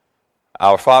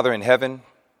Our Father in heaven,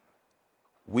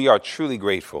 we are truly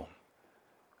grateful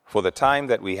for the time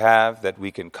that we have that we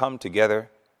can come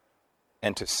together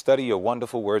and to study your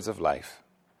wonderful words of life.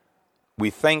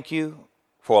 We thank you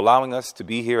for allowing us to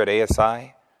be here at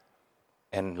ASI.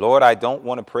 And Lord, I don't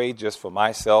want to pray just for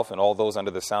myself and all those under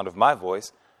the sound of my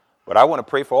voice, but I want to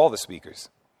pray for all the speakers.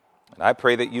 And I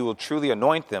pray that you will truly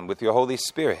anoint them with your Holy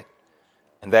Spirit,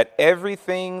 and that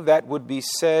everything that would be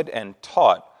said and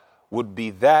taught would be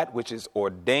that which is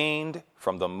ordained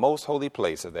from the most holy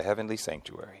place of the heavenly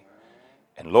sanctuary.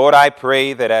 And Lord, I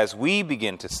pray that as we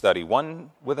begin to study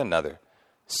one with another,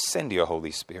 send your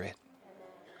Holy Spirit.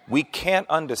 We can't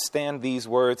understand these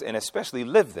words and especially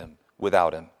live them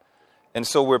without him. And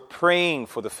so we're praying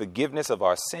for the forgiveness of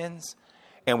our sins,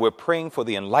 and we're praying for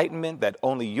the enlightenment that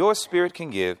only your Spirit can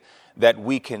give, that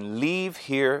we can leave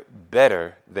here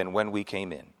better than when we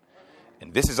came in.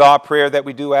 And this is our prayer that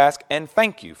we do ask, and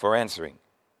thank you for answering.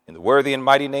 In the worthy and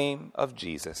mighty name of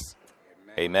Jesus.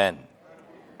 Amen.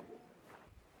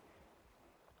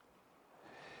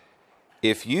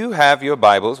 If you have your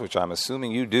Bibles, which I'm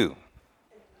assuming you do,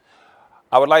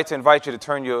 I would like to invite you to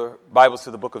turn your Bibles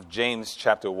to the book of James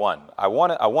chapter 1. I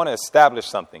want to establish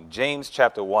something. James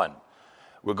chapter 1.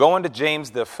 We're going to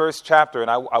James, the first chapter, and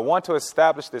I want to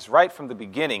establish this right from the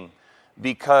beginning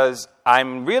because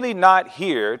I'm really not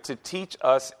here to teach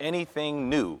us anything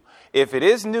new. If it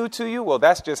is new to you, well,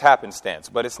 that's just happenstance.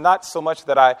 But it's not so much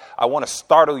that I want to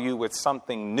startle you with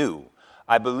something new.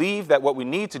 I believe that what we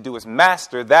need to do is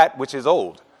master that which is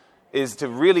old, is to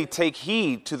really take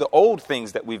heed to the old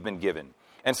things that we've been given.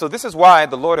 And so this is why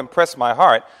the Lord impressed my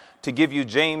heart to give you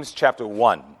James chapter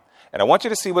 1. And I want you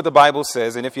to see what the Bible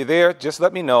says. And if you're there, just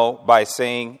let me know by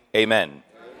saying amen. Amen.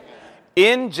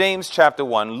 In James chapter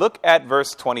 1, look at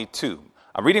verse 22.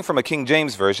 I'm reading from a King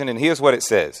James version, and here's what it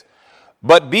says.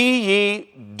 But be ye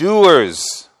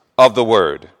doers of the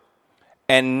word,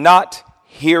 and not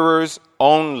hearers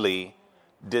only,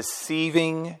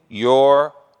 deceiving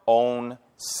your own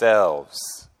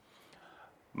selves.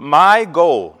 My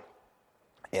goal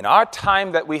in our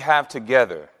time that we have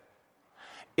together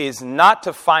is not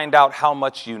to find out how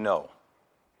much you know.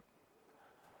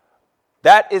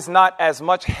 That is not as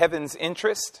much heaven's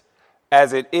interest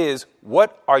as it is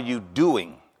what are you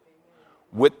doing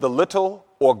with the little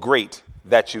or great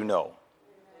that you know.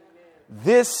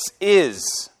 This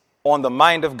is on the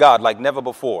mind of God like never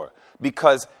before,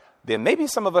 because there may be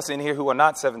some of us in here who are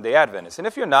not Seventh-day Adventists. And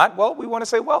if you're not, well, we want to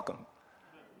say welcome.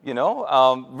 You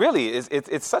know, really,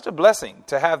 it's such a blessing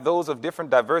to have those of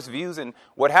different diverse views and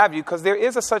what have you, because there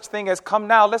is a such thing as come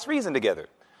now, let's reason together.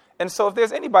 And so if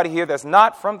there's anybody here that's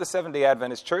not from the Seventh-day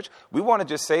Adventist Church, we want to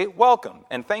just say welcome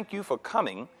and thank you for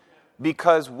coming,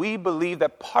 because we believe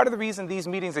that part of the reason these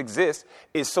meetings exist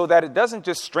is so that it doesn't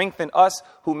just strengthen us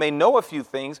who may know a few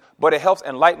things, but it helps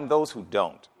enlighten those who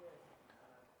don't.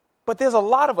 But there's a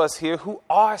lot of us here who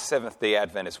are Seventh-day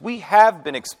Adventists. We have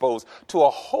been exposed to a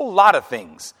whole lot of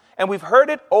things. And we've heard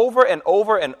it over and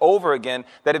over and over again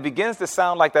that it begins to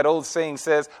sound like that old saying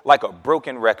says, like a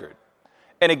broken record.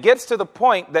 And it gets to the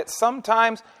point that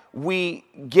sometimes we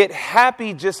get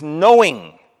happy just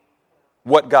knowing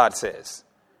what God says,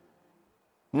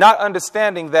 not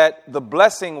understanding that the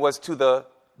blessing was to the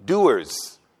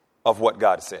doers of what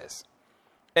God says.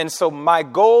 And so my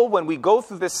goal when we go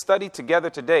through this study together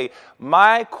today,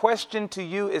 my question to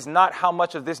you is not how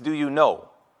much of this do you know?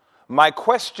 My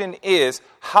question is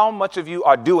how much of you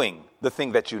are doing the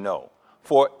thing that you know?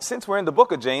 For since we're in the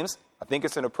book of James, I think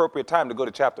it's an appropriate time to go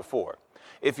to chapter 4.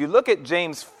 If you look at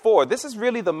James 4, this is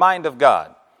really the mind of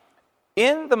God.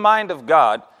 In the mind of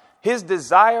God, his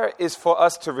desire is for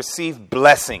us to receive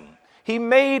blessing. He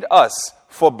made us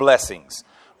for blessings.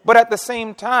 But at the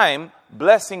same time,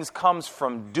 blessings comes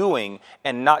from doing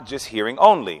and not just hearing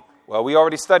only. Well, we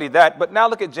already studied that, but now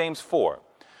look at James 4.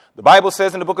 The Bible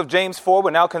says in the book of James 4, we're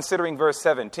now considering verse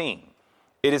 17.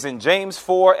 It is in James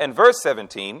 4 and verse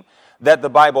 17 that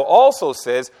the Bible also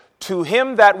says, to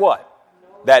him that what?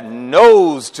 That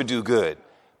knows to do good.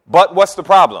 But what's the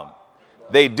problem?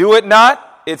 They do it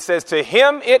not. It says to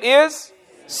him it is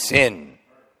sin.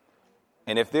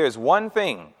 And if there's one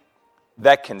thing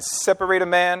that can separate a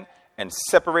man and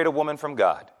separate a woman from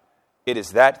God, it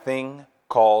is that thing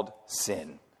called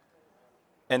sin.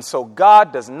 And so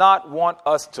God does not want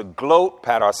us to gloat,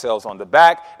 pat ourselves on the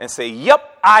back, and say,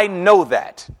 yep, I know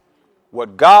that.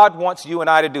 What God wants you and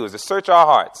I to do is to search our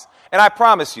hearts. And I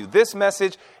promise you, this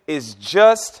message is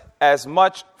just as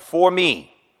much for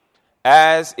me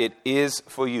as it is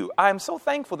for you. I'm so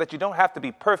thankful that you don't have to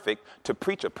be perfect to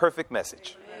preach a perfect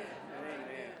message.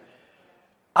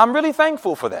 I'm really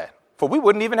thankful for that. For we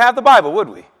wouldn't even have the Bible, would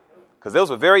we? Because those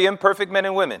were very imperfect men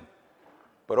and women.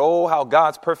 But oh, how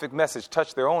God's perfect message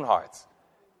touched their own hearts.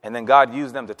 And then God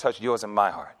used them to touch yours and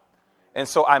my heart. And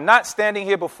so I'm not standing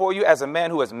here before you as a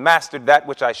man who has mastered that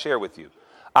which I share with you.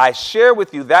 I share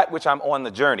with you that which I'm on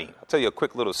the journey. I'll tell you a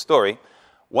quick little story.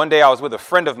 One day I was with a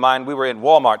friend of mine. We were in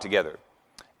Walmart together.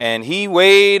 And he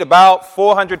weighed about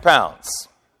 400 pounds.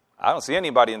 I don't see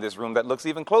anybody in this room that looks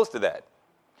even close to that.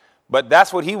 But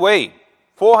that's what he weighed,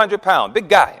 400 pounds, big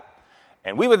guy.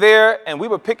 And we were there, and we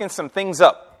were picking some things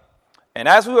up. And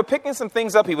as we were picking some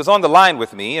things up, he was on the line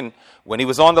with me. And when he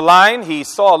was on the line, he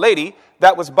saw a lady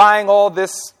that was buying all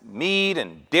this meat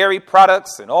and dairy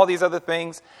products and all these other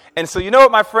things. And so you know what,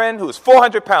 my friend, who was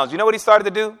 400 pounds, you know what he started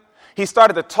to do? He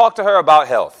started to talk to her about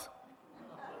health.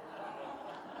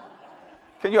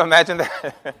 Can you imagine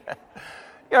that?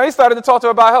 He started to talk to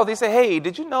her about health. He said, hey,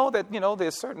 did you know that,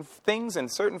 there's certain things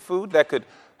and certain food that could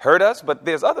hurt us, but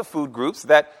there's other food groups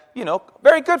that,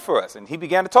 very good for us. And he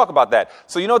began to talk about that.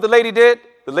 So you know what the lady did?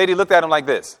 The lady looked at him like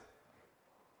this.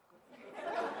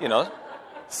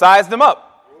 Sized him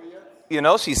up. She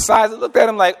looked at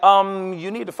him like,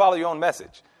 you need to follow your own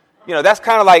message. That's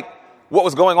kind of like what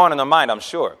was going on in her mind, I'm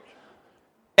sure.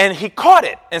 And he caught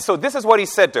it. And so this is what he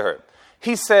said to her.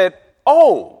 He said,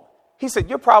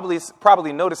 you're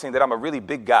probably noticing that I'm a really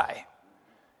big guy.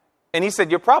 And he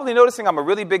said, you're probably noticing I'm a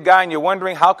really big guy and you're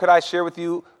wondering how could I share with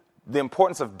you the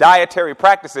importance of dietary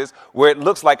practices where it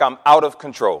looks like I'm out of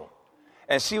control.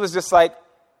 And she was just like,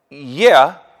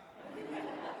 yeah.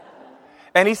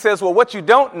 And he says, well, what you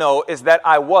don't know is that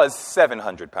I was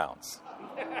 700 pounds.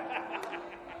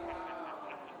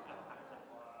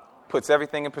 Puts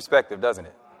everything in perspective, doesn't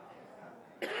it?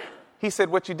 He said,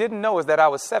 what you didn't know is that I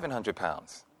was 700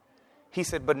 pounds. He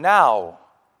said, but now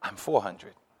I'm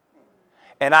 400.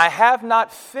 And I have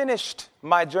not finished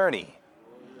my journey,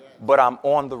 but I'm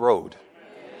on the road.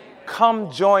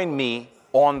 Come join me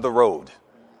on the road.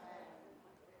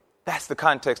 That's the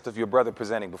context of your brother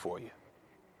presenting before you.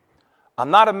 I'm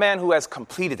not a man who has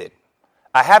completed it.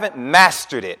 I haven't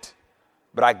mastered it,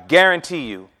 but I guarantee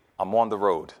you I'm on the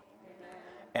road.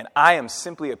 And I am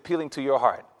simply appealing to your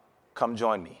heart. Come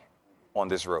join me on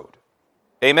this road.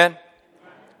 Amen?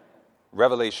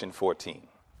 Revelation 14.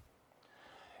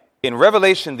 In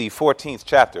Revelation, the 14th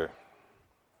chapter,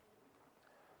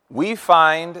 we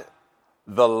find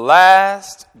the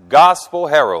last gospel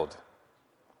herald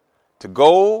to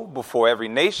go before every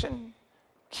nation,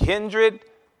 kindred,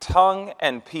 tongue,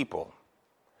 and people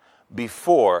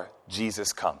before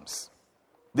Jesus comes.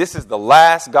 This is the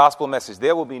last gospel message.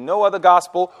 There will be no other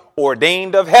gospel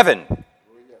ordained of heaven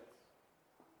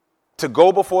to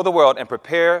go before the world and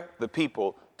prepare the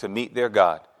people to meet their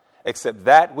God, except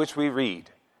that which we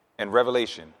read in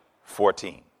Revelation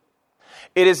 14.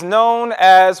 It is known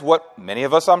as what many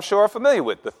of us, I'm sure, are familiar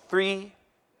with, the three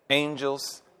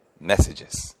angels'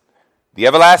 messages, the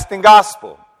everlasting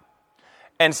gospel.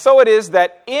 And so it is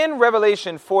that in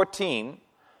Revelation 14,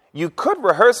 you could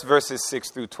rehearse verses 6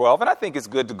 through 12, and I think it's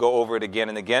good to go over it again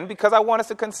and again because I want us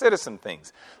to consider some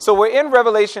things. So we're in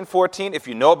Revelation 14. If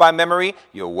you know it by memory,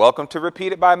 you're welcome to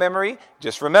repeat it by memory.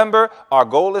 Just remember, our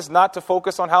goal is not to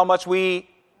focus on how much we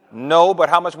know, but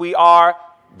how much we are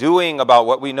doing about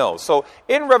what we know. So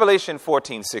in Revelation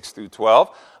 14, 6 through 12,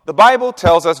 the Bible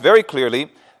tells us very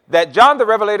clearly that John the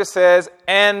Revelator says,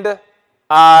 and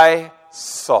I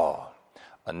saw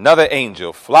another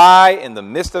angel fly in the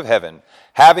midst of heaven,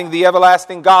 having the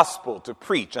everlasting gospel to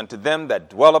preach unto them that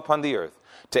dwell upon the earth,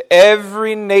 to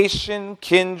every nation,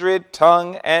 kindred,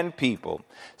 tongue, and people,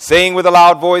 saying with a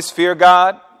loud voice, fear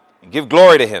God, and give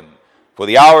glory to him, for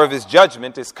the hour of his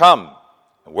judgment is come.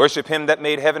 And worship him that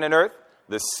made heaven and earth,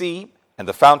 the sea, and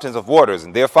the fountains of waters.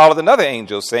 And there followed another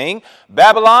angel, saying,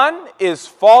 Babylon is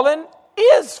fallen,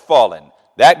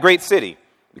 that great city,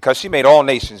 because she made all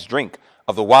nations drink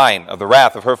of the wine of the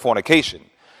wrath of her fornication.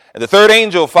 And the third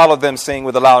angel followed them, saying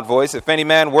with a loud voice, if any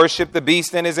man worship the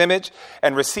beast in his image,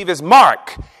 and receive his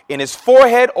mark in his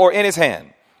forehead or in his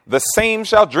hand, the same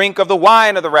shall drink of the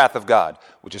wine of the wrath of God,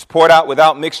 which is poured out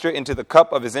without mixture into the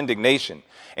cup of his indignation.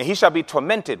 And he shall be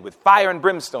tormented with fire and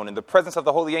brimstone in the presence of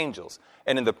the holy angels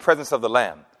and in the presence of the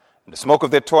Lamb. And the smoke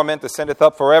of their torment ascendeth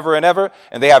up forever and ever,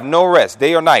 and they have no rest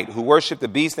day or night, who worship the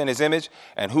beast in his image,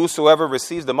 and whosoever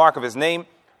receives the mark of his name.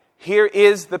 Here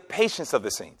is the patience of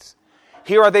the saints.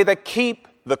 Here are they that keep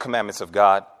the commandments of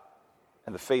God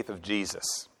and the faith of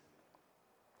Jesus.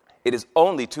 It is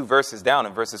only 2 verses down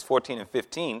in verses 14 and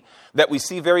 15 that we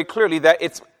see very clearly that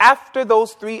it's after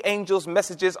those three angels'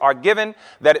 messages are given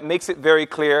that it makes it very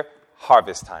clear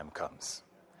harvest time comes.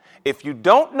 If you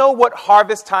don't know what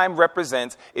harvest time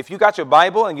represents, if you got your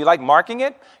Bible and you like marking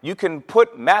it, you can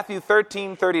put Matthew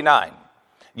 13:39.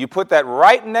 You put that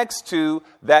right next to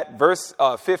that verse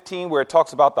 15 where it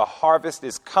talks about the harvest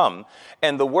is come.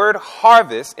 And the word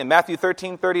harvest in Matthew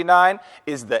 13:39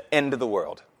 is the end of the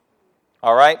world.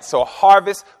 All right? So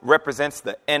harvest represents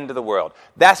the end of the world.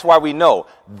 That's why we know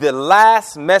the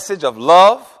last message of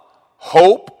love,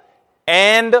 hope,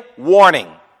 and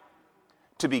warning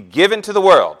to be given to the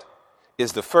world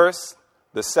is the first,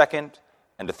 the second,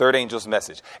 and the third angel's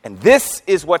message. And this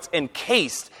is what's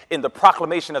encased in the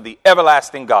proclamation of the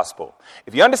everlasting gospel.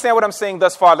 If you understand what I'm saying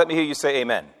thus far, let me hear you say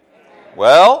amen.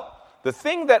 Well, the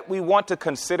thing that we want to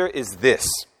consider is this.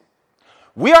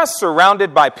 We are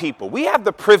surrounded by people. We have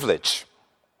the privilege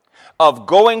of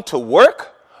going to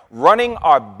work, running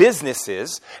our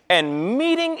businesses, and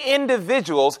meeting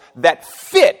individuals that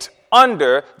fit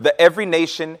under the every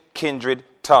nation, kindred,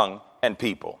 tongue, and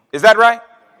people. Is that right?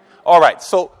 All right.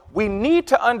 So we need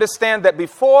to understand that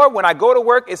before, when I go to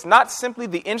work, it's not simply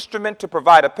the instrument to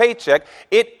provide a paycheck.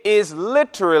 It is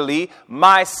literally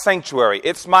my sanctuary.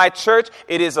 It's my church.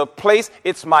 It is a place.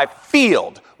 It's my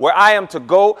field where I am to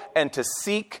go and to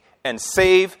seek and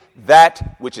save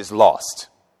that which is lost.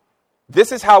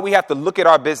 This is how we have to look at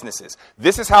our businesses.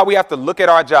 This is how we have to look at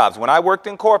our jobs. When I worked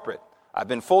in corporate, I've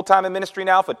been full-time in ministry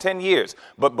now for 10 years.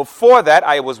 But before that,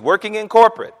 I was working in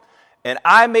corporate. And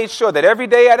I made sure that every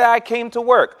day that I came to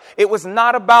work, it was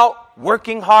not about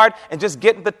working hard and just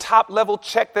getting the top level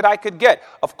check that I could get.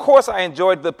 Of course, I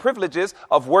enjoyed the privileges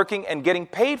of working and getting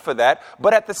paid for that.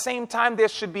 But at the same time, there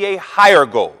should be a higher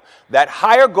goal. That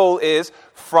higher goal is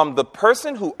from the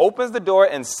person who opens the door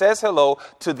and says hello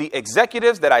to the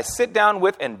executives that I sit down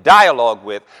with and dialogue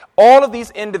with. All of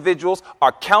these individuals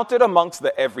are counted amongst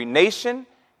the every nation,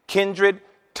 kindred,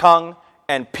 tongue,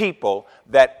 and people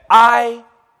that I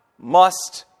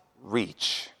must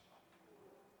reach.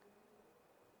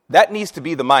 That needs to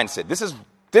be the mindset. This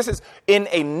is in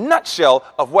a nutshell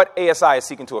of what ASI is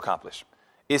seeking to accomplish,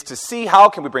 is to see how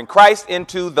can we bring Christ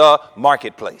into the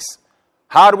marketplace.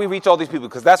 How do we reach all these people?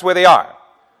 Because that's where they are.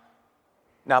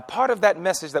 Now, part of that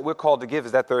message that we're called to give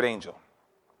is that third angel.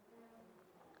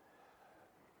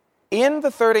 In the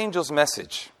third angel's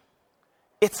message,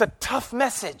 it's a tough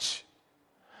message.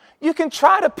 You can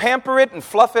try to pamper it and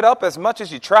fluff it up as much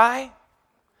as you try.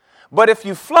 But if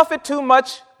you fluff it too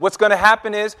much, what's going to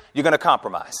happen is you're going to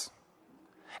compromise.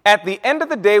 At the end of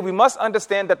the day, we must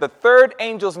understand that the third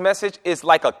angel's message is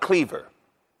like a cleaver.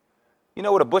 You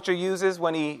know what a butcher uses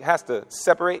when he has to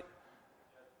separate?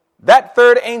 That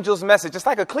third angel's message is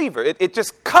like a cleaver. It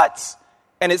just cuts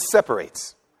and it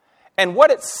separates. And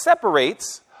what it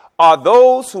separates are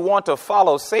those who want to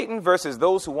follow Satan versus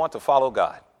those who want to follow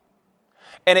God.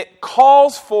 And it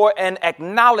calls for an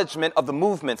acknowledgement of the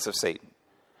movements of Satan.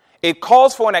 It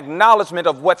calls for an acknowledgement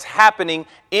of what's happening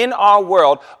in our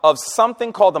world, of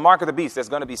something called the mark of the beast that's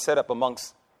going to be set up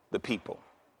amongst the people.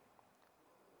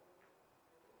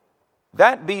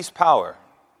 That beast power,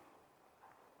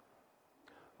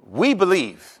 we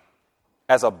believe,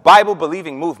 as a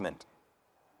Bible-believing movement,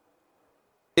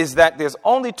 is that there's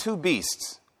only two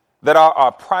beasts that are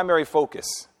our primary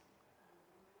focus,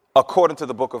 according to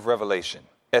the book of Revelation,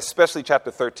 especially chapter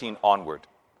 13 onward.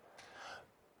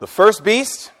 The first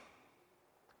beast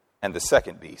and the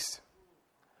second beast.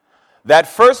 That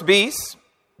first beast,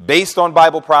 based on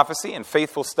Bible prophecy and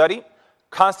faithful study,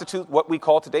 constitute what we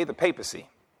call today the papacy,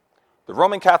 the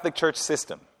Roman Catholic Church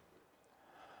system.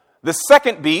 The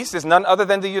second beast is none other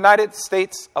than the United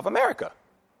States of America.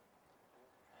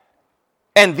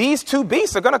 And these two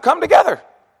beasts are going to come together.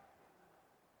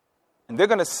 And they're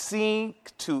going to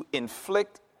seek to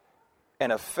inflict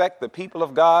and affect the people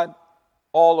of God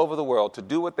all over the world to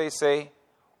do what they say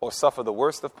or suffer the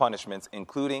worst of punishments,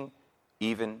 including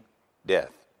even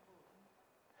death.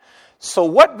 So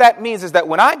what that means is that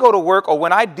when I go to work or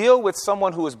when I deal with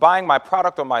someone who is buying my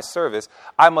product or my service,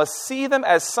 I must see them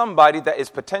as somebody that is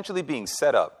potentially being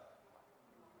set up.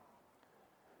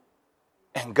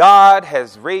 And God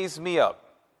has raised me up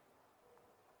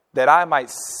that I might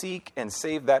seek and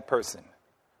save that person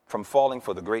from falling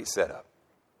for the great setup.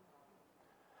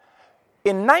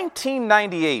 In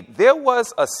 1998, there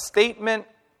was a statement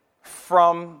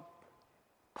from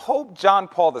Pope John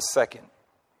Paul II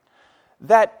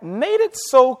that made it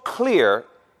so clear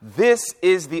this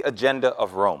is the agenda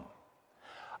of Rome.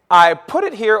 I put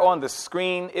it here on the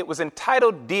screen. It was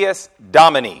entitled Dies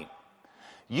Domini.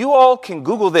 You all can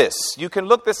Google this. You can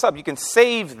look this up. You can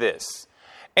save this.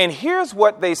 And here's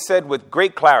what they said with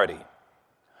great clarity.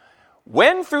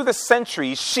 When through the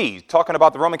centuries she, talking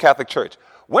about the Roman Catholic Church,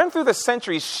 when through the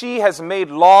centuries she has made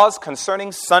laws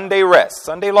concerning Sunday rest,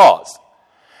 Sunday laws,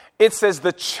 it says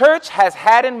the church has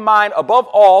had in mind above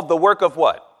all the work of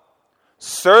what?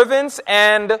 Servants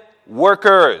and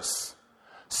workers.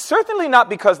 Certainly not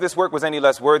because this work was any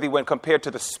less worthy when compared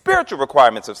to the spiritual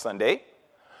requirements of Sunday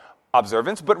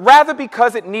observance, but rather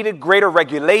because it needed greater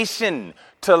regulation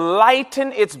to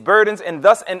lighten its burdens and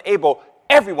thus enable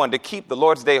everyone to keep the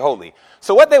Lord's Day holy.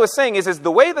 So what they were saying is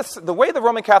the way the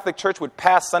Roman Catholic Church would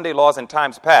pass Sunday laws in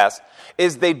times past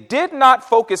is they did not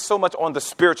focus so much on the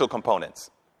spiritual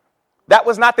components. That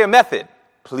was not their method.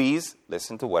 Please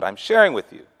listen to what I'm sharing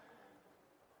with you.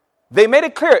 They made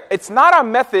it clear it's not our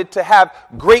method to have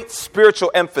great spiritual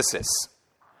emphasis.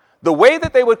 The way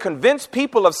that they would convince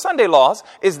people of Sunday laws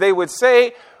is they would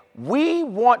say, we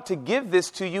want to give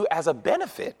this to you as a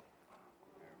benefit.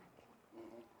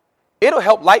 It'll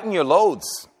help lighten your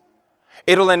loads.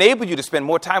 It'll enable you to spend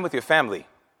more time with your family.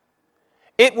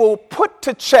 It will put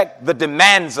to check the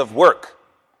demands of work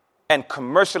and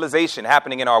commercialization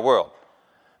happening in our world.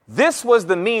 This was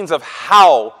the means of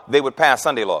how they would pass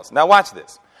Sunday laws. Now watch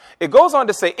this. It goes on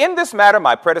to say, in this matter,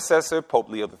 my predecessor, Pope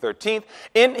Leo XIII,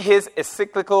 in his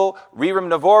encyclical Rerum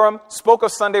Novarum, spoke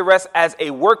of Sunday rest as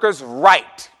a worker's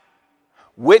right,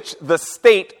 which the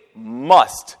state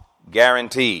must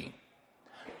guarantee.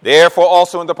 Therefore,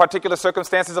 also in the particular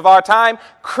circumstances of our time,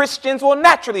 Christians will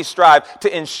naturally strive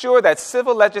to ensure that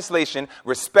civil legislation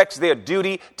respects their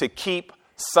duty to keep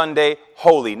Sunday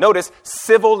holy. Notice,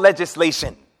 civil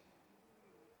legislation.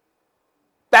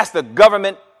 That's the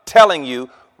government telling you,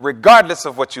 regardless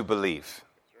of what you believe,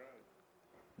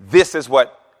 this is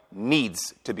what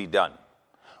needs to be done.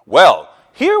 Well,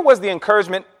 here was the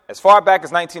encouragement as far back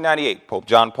as 1998. Pope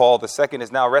John Paul II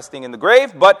is now resting in the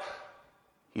grave, but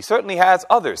he certainly has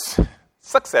others,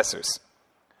 successors.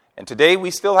 And today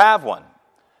we still have one.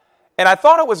 And I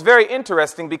thought it was very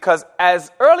interesting because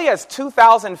as early as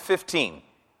 2015,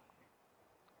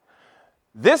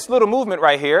 this little movement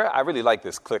right here, I really like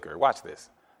this clicker. Watch this.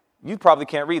 You probably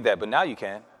can't read that, but now you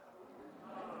can.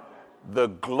 The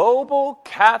Global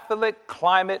Catholic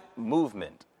Climate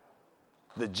Movement,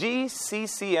 the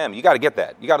GCCM. You got to get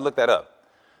that. You got to look that up.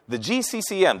 The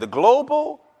GCCM, the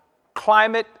Global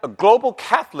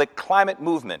Catholic Climate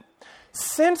Movement.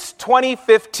 Since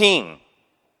 2015,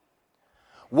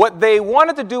 what they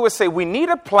wanted to do was say, we need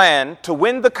a plan to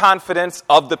win the confidence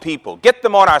of the people, get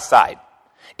them on our side,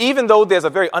 even though there's a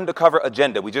very undercover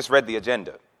agenda. We just read the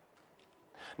agenda.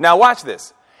 Now watch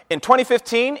this. In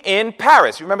 2015 in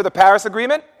Paris, you remember the Paris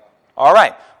Agreement? All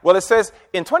right. Well, it says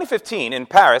in 2015 in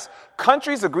Paris,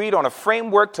 countries agreed on a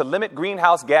framework to limit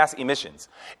greenhouse gas emissions.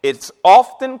 It's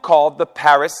often called the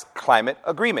Paris Climate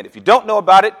Agreement. If you don't know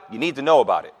about it, you need to know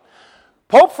about it.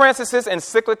 Pope Francis's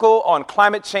encyclical on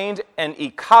climate change and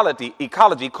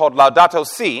ecology called Laudato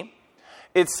Si,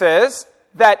 it says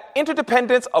that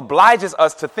interdependence obliges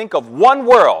us to think of one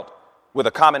world with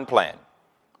a common plan.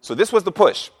 So this was the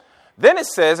push. Then it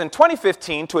says in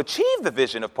 2015, to achieve the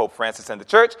vision of Pope Francis and the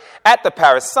Church, at the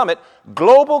Paris Summit,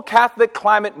 Global Catholic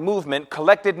Climate Movement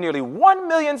collected nearly 1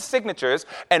 million signatures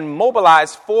and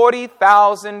mobilized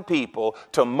 40,000 people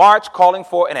to march calling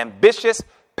for an ambitious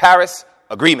Paris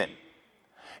Agreement.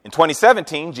 In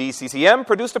 2017, GCCM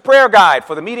produced a prayer guide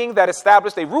for the meeting that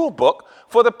established a rule book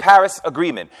for the Paris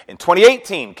Agreement. In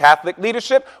 2018, Catholic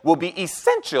leadership will be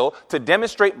essential to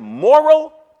demonstrate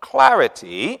moral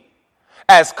clarity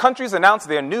as countries announce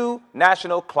their new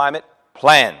national climate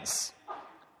plans.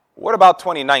 What about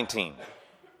 2019?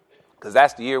 Because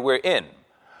that's the year we're in.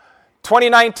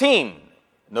 2019,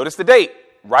 notice the date,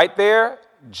 right there,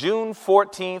 June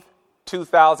 14th,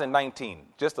 2019,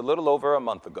 just a little over a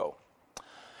month ago.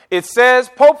 It says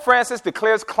Pope Francis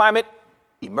declares climate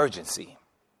emergency,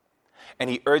 and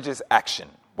he urges action.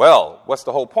 Well, what's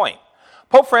the whole point?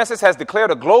 Pope Francis has declared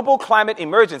a global climate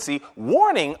emergency,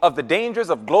 warning of the dangers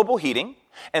of global heating,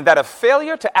 and that a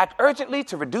failure to act urgently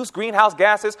to reduce greenhouse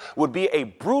gases would be a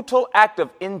brutal act of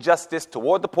injustice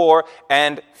toward the poor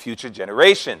and future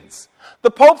generations.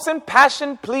 The Pope's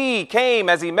impassioned plea came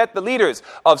as he met the leaders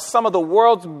of some of the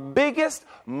world's biggest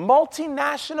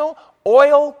multinational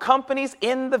oil companies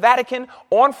in the Vatican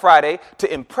on Friday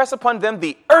to impress upon them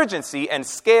the urgency and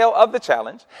scale of the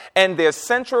challenge and their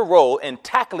central role in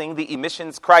tackling the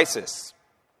emissions crisis.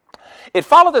 It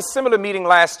followed a similar meeting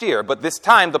last year, but this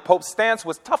time the Pope's stance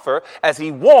was tougher as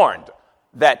he warned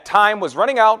that time was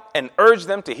running out and urged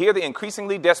them to hear the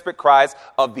increasingly desperate cries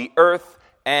of the earth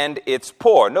and its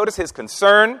poor. Notice his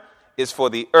concern is for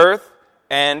the earth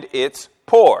and its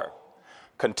poor.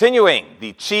 Continuing,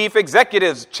 the chief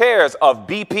executives chairs of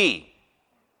BP,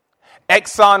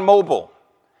 ExxonMobil,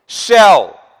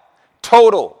 Shell,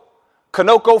 Total,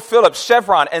 ConocoPhillips,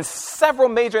 Chevron, and several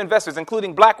major investors,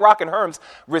 including BlackRock and Hermes,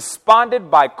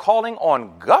 responded by calling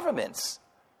on governments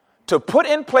to put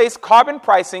in place carbon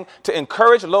pricing to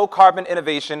encourage low carbon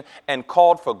innovation and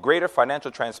called for greater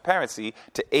financial transparency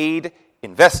to aid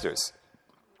investors.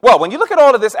 Well, when you look at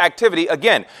all of this activity,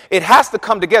 again, it has to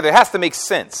come together. It has to make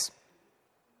sense.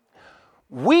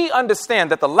 We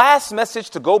understand that the last message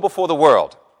to go before the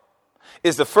world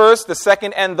is the first, the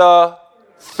second, and the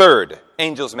third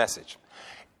angel's message.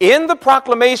 In the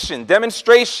proclamation,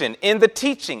 demonstration, in the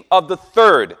teaching of the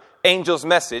third angel's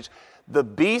message, the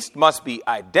beast must be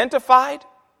identified,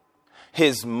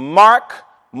 his mark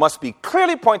must be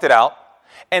clearly pointed out,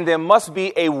 and there must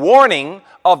be a warning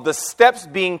of the steps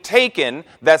being taken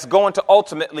that's going to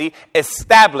ultimately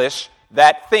establish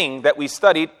that thing that we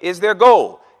studied is their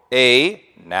goal. A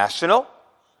national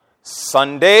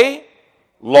Sunday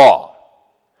law.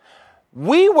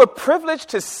 We were privileged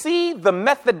to see the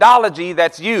methodology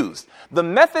that's used. The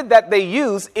method that they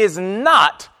use is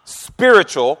not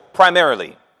spiritual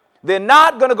primarily. They're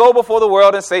not going to go before the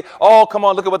world and say, oh, come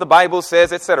on, look at what the Bible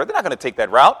says, etc. They're not going to take that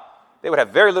route. They would have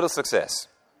very little success.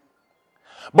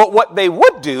 But what they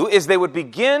would do is they would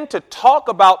begin to talk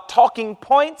about talking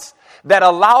points that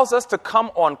allows us to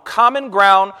come on common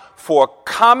ground for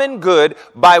common good,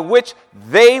 by which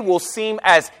they will seem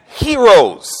as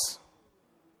heroes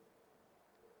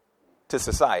to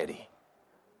society.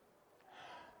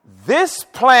 This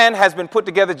plan has been put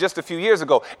together just a few years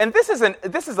ago. And this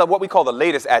is what we call the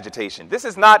latest agitation. This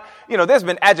is not, there's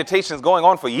been agitations going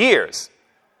on for years.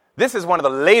 This is one of the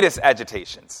latest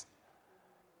agitations.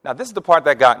 Now, this is the part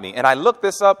that got me. And I looked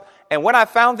this up. And when I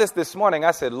found this morning, I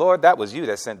said, Lord, that was you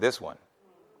that sent this one.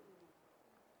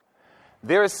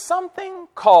 There is something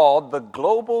called the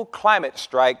global climate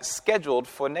strike scheduled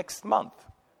for next month.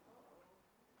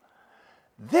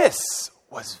 This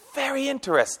was very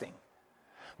interesting.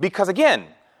 Because again,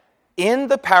 in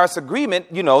the Paris Agreement,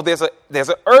 there's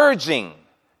an urging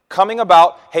coming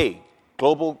about, hey,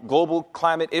 global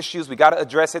climate issues, we got to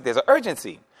address it. There's an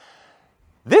urgency.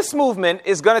 This movement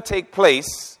is going to take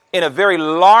place in a very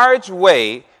large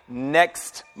way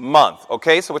next month.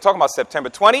 Okay, so we're talking about September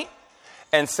 20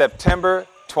 and September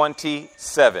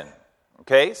 27.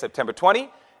 Okay, September 20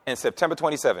 and September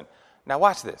 27. Now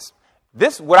watch this.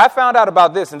 What I found out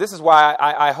about this, and this is why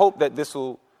I hope that this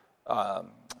will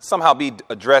somehow be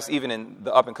addressed even in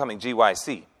the up-and-coming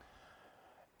GYC.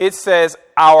 It says,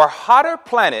 our hotter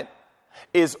planet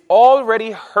is already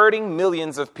hurting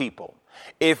millions of people.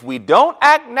 If we don't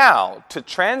act now to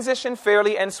transition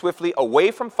fairly and swiftly away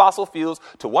from fossil fuels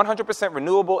to 100%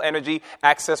 renewable energy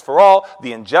access for all,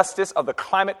 the injustice of the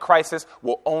climate crisis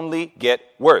will only get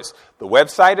worse. The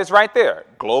website is right there,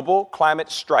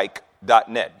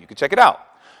 globalclimatestrike.net. You can check it out.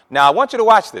 Now, I want you to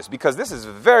watch this because this is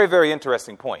a very, very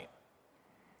interesting point.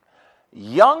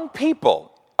 Young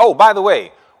people. Oh, by the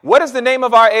way, what is the name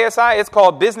of our ASI? It's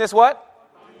called Business what?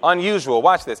 Unusual.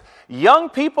 Watch this. Young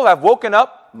people have woken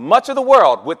up much of the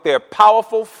world with their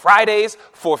powerful Fridays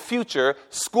for Future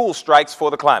school strikes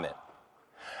for the climate.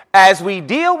 As we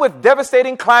deal with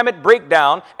devastating climate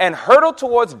breakdown and hurtle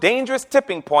towards dangerous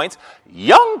tipping points,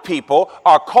 young people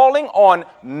are calling on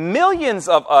millions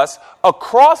of us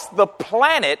across the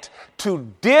planet to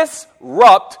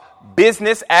disrupt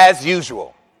business as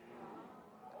usual.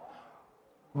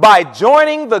 By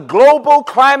joining the global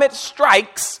climate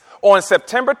strikes on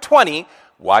September 20,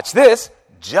 watch this,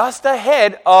 just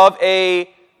ahead of a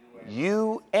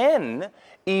UN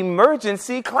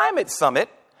emergency climate summit,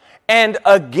 and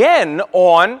again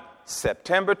on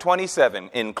September 27.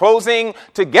 In closing,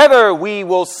 together we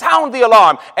will sound the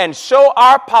alarm and show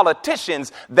our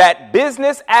politicians that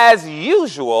business as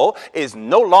usual is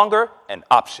no longer an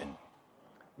option.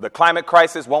 The climate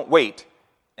crisis won't wait,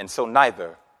 and so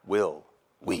neither will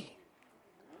we.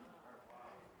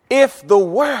 If the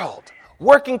world,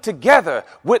 working together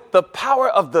with the power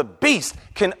of the beast,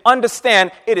 can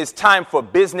understand it is time for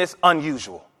business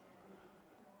unusual,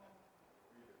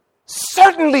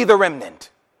 certainly the remnant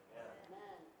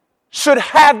should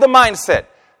have the mindset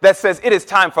that says it is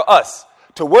time for us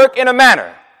to work in a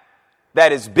manner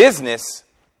that is business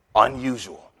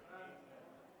unusual.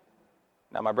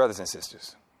 Now, my brothers and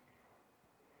sisters,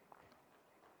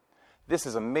 this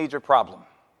is a major problem.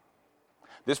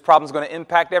 This problem is going to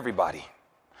impact everybody.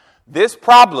 This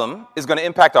problem is going to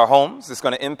impact our homes. It's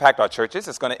going to impact our churches.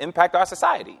 It's going to impact our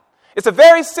society. It's a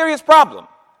very serious problem.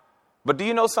 But do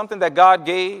you know something that God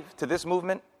gave to this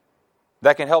movement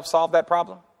that can help solve that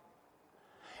problem?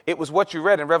 It was what you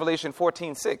read in Revelation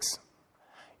 14:6.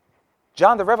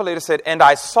 John the Revelator said, and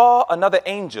I saw another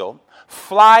angel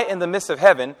fly in the midst of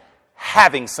heaven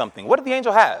having something. What did the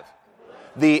angel have?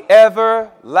 The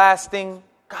everlasting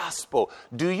gospel.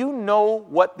 Do you know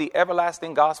what the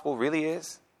everlasting gospel really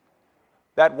is?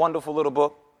 That wonderful little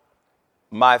book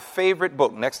My favorite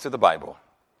book next to the Bible,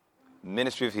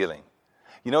 Ministry of Healing.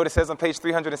 You know what it says on page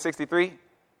 363?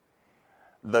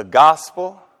 The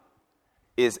gospel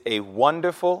is a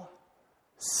wonderful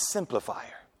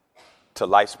simplifier to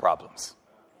life's problems.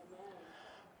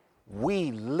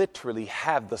 We literally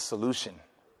have the solution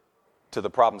to the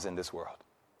problems in this world.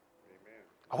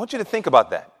 I want you to think about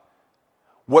that.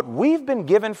 What we've been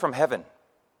given from heaven,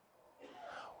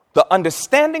 the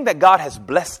understanding that God has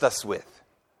blessed us with,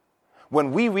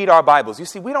 when we read our Bibles, you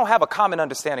see, we don't have a common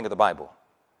understanding of the Bible.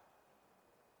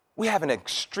 We have an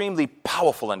extremely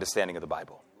powerful understanding of the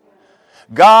Bible.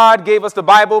 God gave us the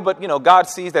Bible, but, God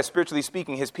sees that spiritually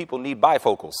speaking, his people need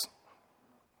bifocals.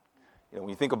 When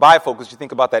you think of bifocals, you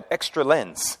think about that extra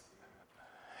lens.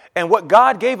 And what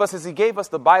God gave us is he gave us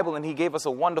the Bible, and he gave us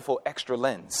a wonderful extra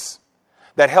lens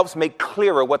that helps make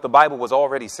clearer what the Bible was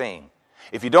already saying.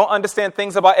 If you don't understand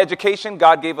things about education,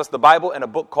 God gave us the Bible and a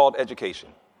book called Education.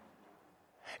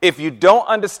 If you don't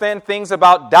understand things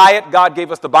about diet, God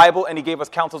gave us the Bible and he gave us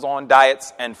counsels on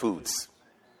diets and foods.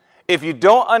 If you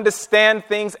don't understand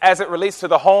things as it relates to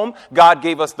the home, God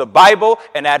gave us the Bible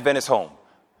and Adventist Home.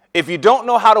 If you don't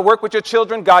know how to work with your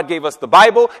children, God gave us the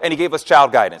Bible and he gave us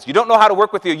child guidance. You don't know how to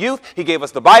work with your youth, he gave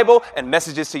us the Bible and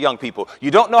messages to young people. You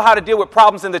don't know how to deal with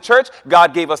problems in the church,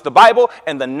 God gave us the Bible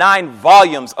and the 9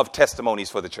 volumes of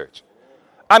testimonies for the church.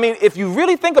 I mean, if you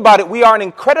really think about it, we are an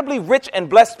incredibly rich and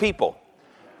blessed people.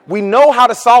 We know how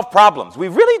to solve problems. We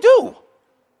really do.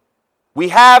 We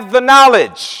have the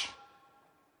knowledge.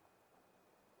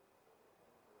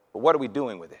 But what are we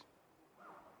doing with it?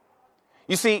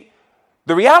 You see,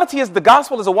 the reality is the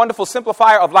gospel is a wonderful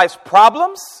simplifier of life's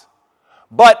problems,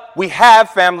 but we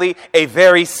have, family, a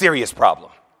very serious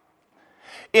problem.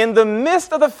 In the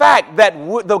midst of the fact that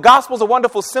the gospel is a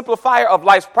wonderful simplifier of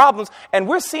life's problems, and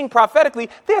we're seeing prophetically,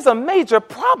 there's a major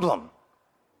problem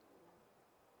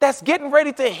that's getting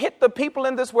ready to hit the people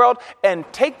in this world and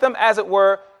take them, as it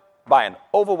were, by an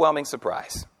overwhelming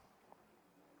surprise.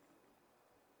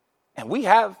 And we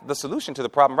have the solution to the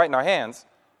problem right in our hands,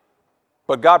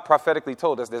 but God prophetically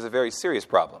told us there's a very serious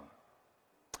problem.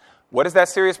 What is that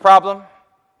serious problem?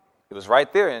 It was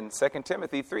right there in 2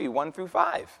 Timothy 3, 1 through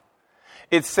 5.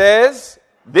 It says,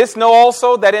 this know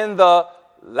also that in the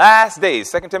last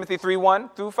days, 2 Timothy 3, 1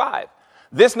 through 5,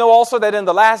 this know also that in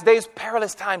the last days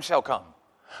perilous times shall come.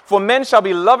 For men shall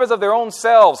be lovers of their own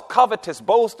selves, covetous,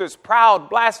 boasters, proud,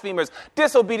 blasphemers,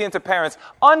 disobedient to parents,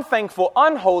 unthankful,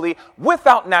 unholy,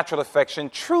 without natural affection,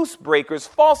 truce breakers,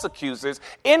 false accusers,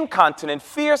 incontinent,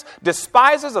 fierce,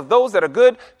 despisers of those that are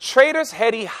good, traitors,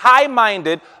 heady,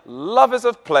 high-minded, lovers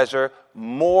of pleasure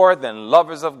more than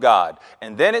lovers of God.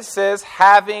 And then it says,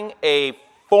 having a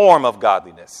form of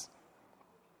godliness,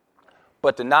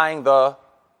 but denying the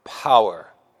power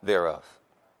thereof.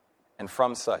 And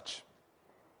from such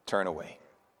turn away.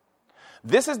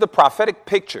 This is the prophetic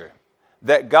picture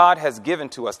that God has given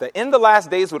to us, that in the last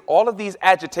days, with all of these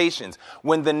agitations,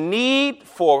 when the need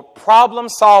for problem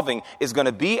solving is going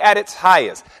to be at its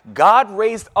highest, God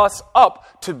raised us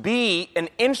up to be an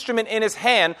instrument in his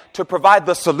hand to provide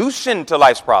the solution to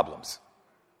life's problems.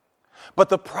 But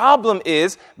the problem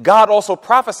is, God also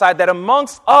prophesied that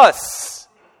amongst us,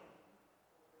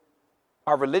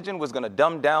 our religion was going to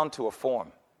dumb down to a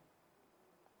form.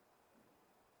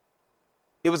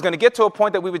 It was going to get to a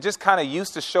point that we were just kind of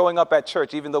used to showing up at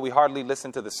church, even though we hardly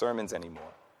listen to the sermons anymore.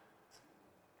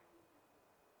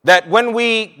 That when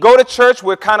we go to church,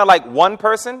 we're kind of like one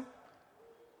person,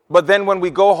 but then when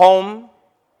we go home,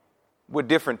 we're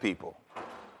different people.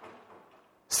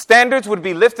 Standards would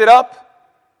be lifted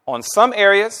up on some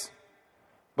areas,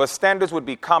 but standards would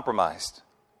be compromised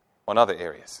on other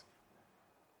areas.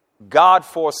 God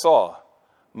foresaw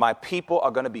my people are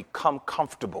going to become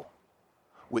comfortable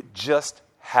with just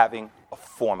having a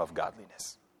form of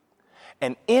godliness.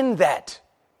 And in that,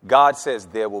 God says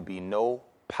there will be no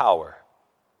power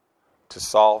to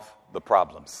solve the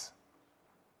problems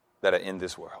that are in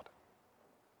this world.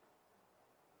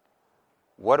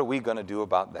 What are we going to do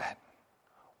about that?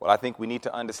 Well, I think we need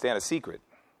to understand a secret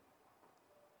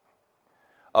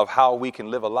of how we can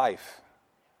live a life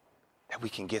that we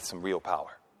can get some real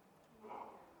power.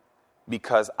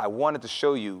 Because I wanted to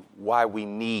show you why we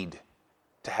need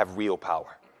to have real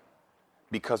power.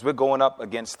 Because we're going up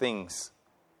against things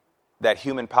that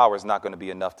human power is not going to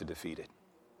be enough to defeat it.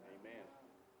 Amen.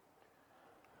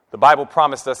 The Bible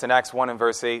promised us in Acts 1 and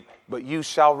verse 8, but you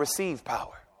shall receive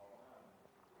power.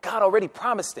 God already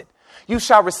promised it. You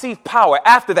shall receive power.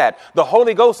 After that, the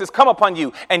Holy Ghost is come upon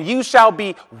you, and you shall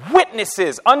be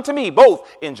witnesses unto me, both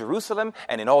in Jerusalem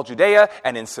and in all Judea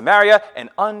and in Samaria and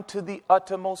unto the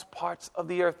uttermost parts of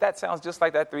the earth. That sounds just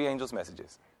like that 3 angels'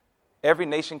 messages. every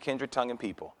nation, kindred, tongue, and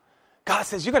people. God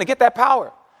says, you're going to get that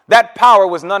power. That power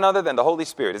was none other than the Holy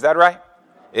Spirit. Is that right?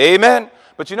 Amen.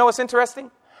 But you know what's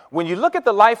interesting? When you look at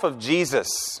the life of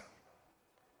Jesus,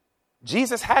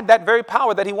 Jesus had that very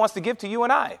power that he wants to give to you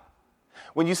and I.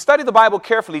 When you study the Bible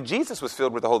carefully, Jesus was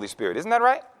filled with the Holy Spirit. Isn't that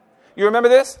right? You remember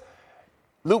this?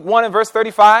 Luke 1 and verse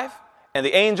 35. And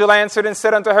the angel answered and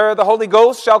said unto her, the Holy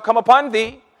Ghost shall come upon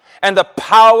thee, and the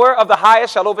power of the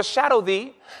highest shall overshadow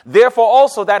thee. Therefore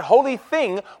also that holy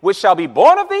thing which shall be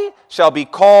born of thee shall be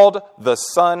called the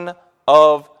Son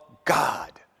of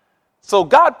God. So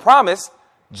God promised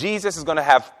Jesus is going to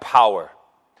have power.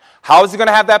 How is he going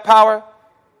to have that power?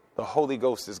 The Holy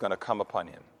Ghost is going to come upon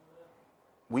him.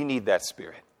 We need that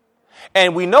Spirit.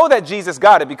 And we know that Jesus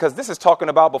got it because this is talking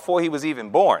about before he was even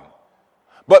born.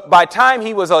 But by the time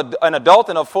he was an adult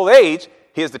and of full age,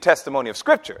 here's the testimony of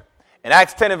Scripture. In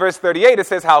Acts 10 and verse 38, it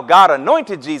says how God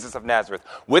anointed Jesus of Nazareth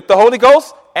with the Holy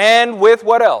Ghost and with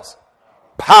what else?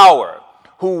 Power.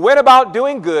 Who went about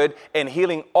doing good and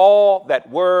healing all that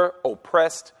were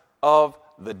oppressed of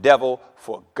the devil,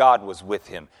 for God was with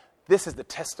him. This is the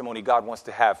testimony God wants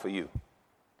to have for you.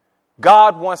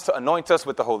 God wants to anoint us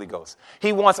with the Holy Ghost.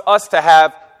 He wants us to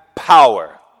have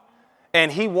power. And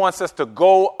he wants us to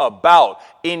go about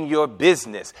in your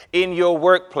business, in your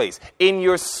workplace, in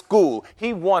your school.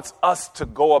 He wants us to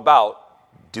go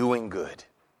about doing good.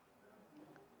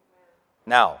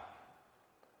 Now,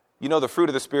 you know the fruit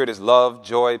of the Spirit is love,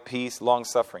 joy, peace,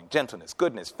 long-suffering, gentleness,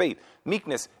 goodness, faith,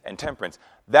 meekness, and temperance.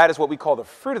 That is what we call the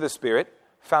fruit of the Spirit,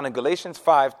 found in Galatians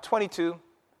 5:22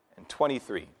 and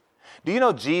 23. Do you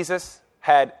know Jesus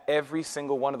had every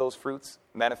single one of those fruits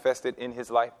manifested in his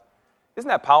life? Isn't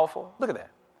that powerful? Look at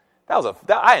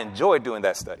that. I enjoyed doing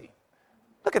that study.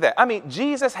 Look at that. I mean,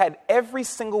 Jesus had every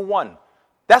single one.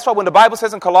 That's why when the Bible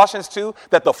says in Colossians 2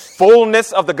 that the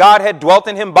fullness of the Godhead dwelt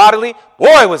in him bodily,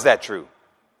 boy, was that true.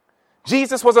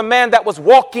 Jesus was a man that was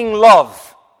walking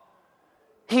love.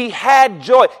 He had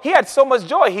joy. He had so much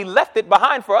joy, he left it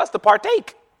behind for us to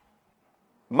partake.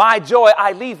 My joy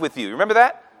I leave with you. Remember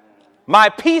that? My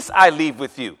peace I leave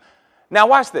with you. Now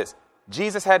watch this.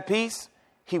 Jesus had peace.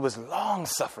 He was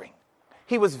long-suffering.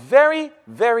 He was very,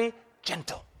 very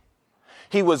gentle.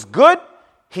 He was good.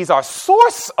 He's our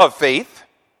source of faith.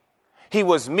 He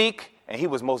was meek, and he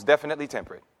was most definitely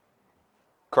temperate.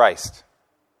 Christ,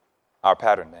 our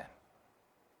pattern man.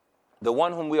 The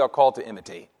one whom we are called to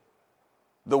imitate.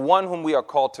 The one whom we are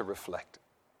called to reflect.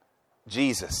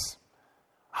 Jesus.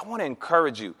 I want to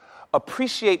encourage you.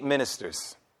 Appreciate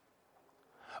ministers.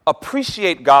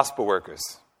 Appreciate gospel workers.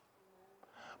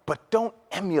 But don't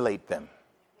emulate them.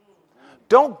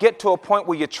 Don't get to a point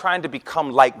where you're trying to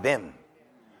become like them.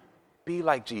 Be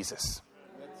like Jesus.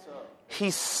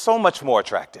 He's so much more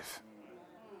attractive.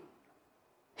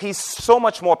 He's so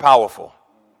much more powerful.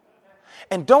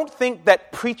 And don't think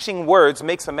that preaching words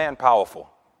makes a man powerful.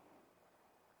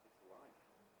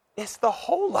 It's the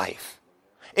whole life.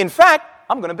 In fact,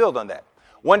 I'm going to build on that.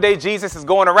 One day Jesus is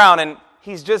going around and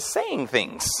he's just saying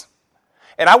things.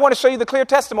 And I want to show you the clear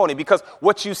testimony because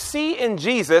what you see in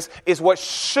Jesus is what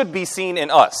should be seen in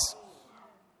us.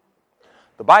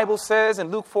 The Bible says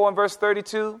in Luke 4 and verse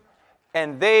 32,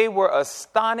 and they were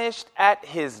astonished at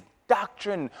his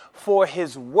doctrine, for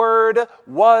his word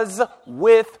was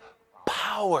with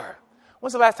power.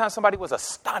 When's the last time somebody was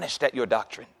astonished at your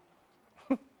doctrine?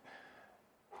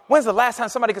 When's the last time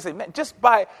somebody could say, man,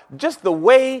 just the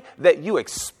way that you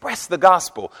express the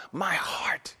gospel, my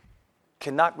heart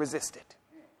cannot resist it.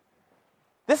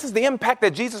 This is the impact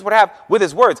that Jesus would have with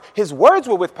his words. His words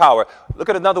were with power. Look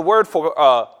at another word for,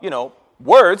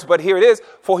 words, but here it is.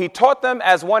 For he taught them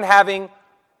as one having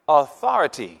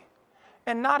authority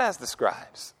and not as the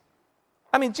scribes.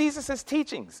 I mean, Jesus'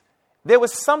 teachings, there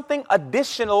was something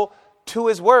additional to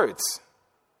his words.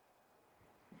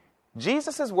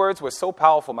 Jesus' words were so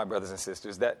powerful, my brothers and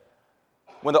sisters, that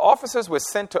when the officers were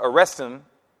sent to arrest him,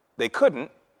 they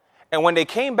couldn't. And when they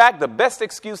came back, the best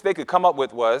excuse they could come up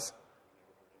with was,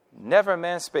 never a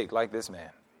man spake like this man.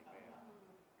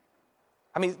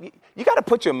 I mean, you got to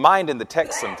put your mind in the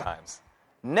text sometimes.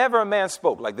 Never a man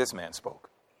spoke like this man spoke.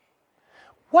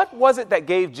 What was it that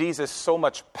gave Jesus so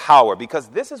much power? Because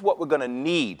this is what we're going to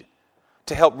need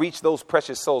to help reach those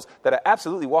precious souls that are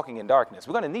absolutely walking in darkness.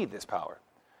 We're going to need this power.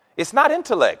 It's not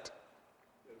intellect.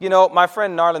 You know, my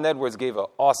friend Narlin Edwards gave an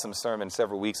awesome sermon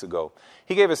several weeks ago.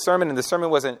 He gave a sermon, and the sermon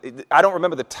wasn't, I don't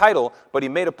remember the title, but he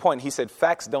made a point. He said,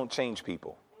 facts don't change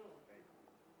people.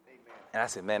 And I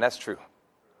said, man, that's true.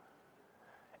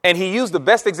 And he used the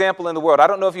best example in the world. I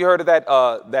don't know if you heard of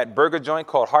that burger joint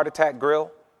called Heart Attack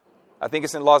Grill. I think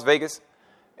it's in Las Vegas.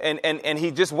 And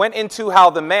he just went into how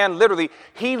the man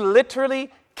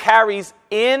literally carries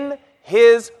in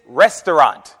his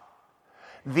restaurant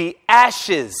the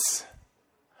ashes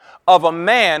of a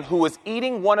man who was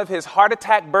eating one of his heart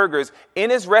attack burgers in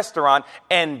his restaurant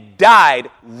and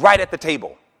died right at the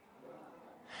table.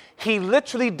 He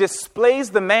literally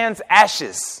displays the man's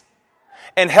ashes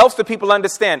and helps the people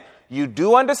understand, you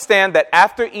do understand that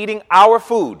after eating our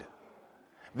food,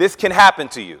 this can happen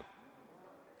to you.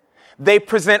 They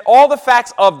present all the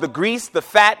facts of the grease, the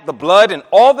fat, the blood, and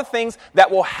all the things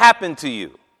that will happen to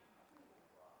you.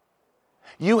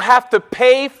 You have to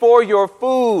pay for your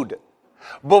food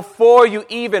before you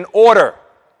even order,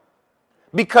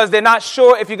 because they're not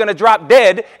sure if you're going to drop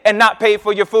dead and not pay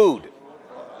for your food.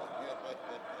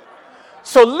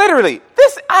 So literally,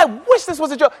 I wish this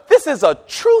was a joke. This is a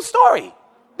true story.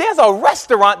 There's a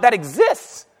restaurant that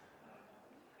exists.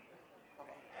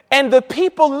 And the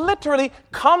people literally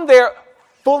come there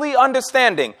fully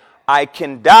understanding, I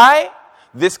can die.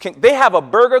 They have a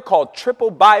burger called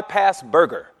triple bypass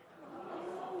burger.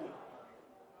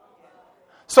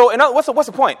 So what's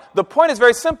the point? The point is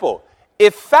very simple.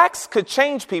 If facts could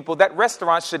change people, that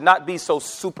restaurant should not be so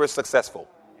super successful.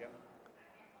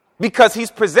 Because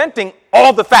he's presenting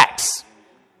all the facts.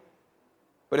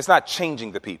 But it's not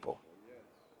changing the people.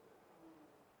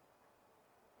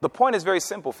 The point is very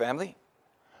simple, family.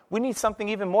 We need something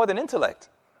even more than intellect.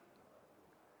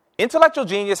 Intellectual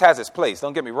genius has its place,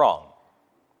 don't get me wrong.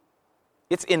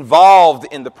 It's involved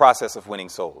in the process of winning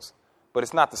souls, but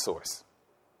it's not the source.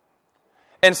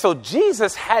 And so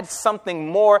Jesus had something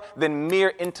more than mere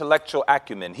intellectual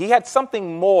acumen. He had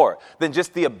something more than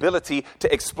just the ability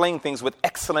to explain things with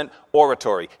excellent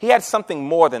oratory. He had something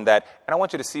more than that, and I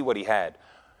want you to see what he had.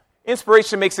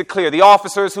 Inspiration makes it clear. The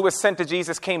officers who were sent to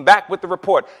Jesus came back with the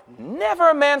report. Never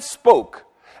a man spoke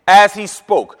as he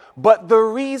spoke, but the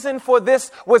reason for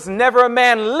this was never a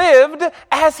man lived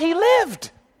as he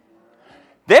lived.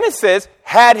 Then it says,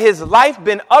 had his life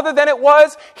been other than it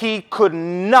was, he could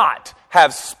not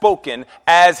have spoken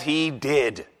as he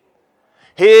did.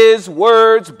 His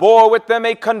words bore with them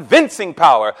a convincing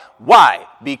power. Why?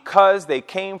 Because they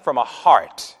came from a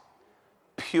heart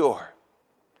pure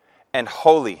and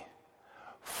holy,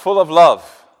 full of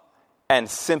love and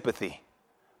sympathy,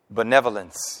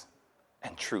 benevolence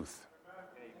and truth.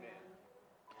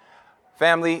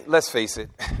 Family, let's face it.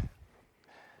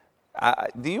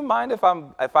 Do you mind if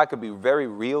I could be very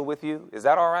real with you? Is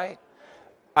that all right?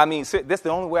 I mean, that's the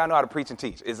only way I know how to preach and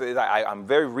teach. I'm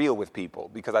very real with people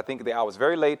because I think the hour's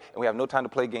very late and we have no time to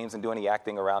play games and do any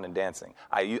acting around and dancing.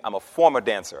 I'm a former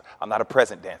dancer. I'm not a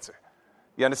present dancer.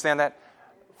 You understand that?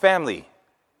 Family,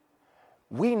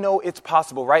 we know it's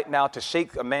possible right now to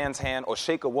shake a man's hand or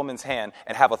shake a woman's hand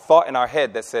and have a thought in our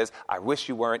head that says, I wish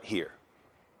you weren't here.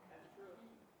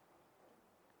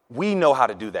 We know how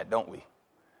to do that, don't we?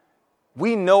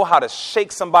 We know how to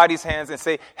shake somebody's hands and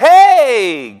say,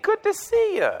 hey, good to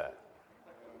see you.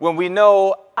 When we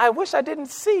know, I wish I didn't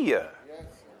see you.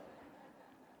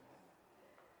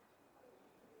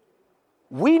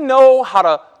 We know how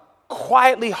to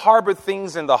quietly harbor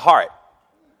things in the heart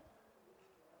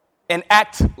and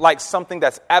act like something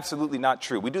that's absolutely not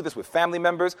true. We do this with family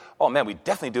members. Oh, man, we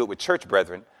definitely do it with church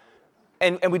brethren.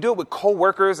 And we do it with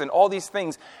co-workers and all these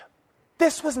things.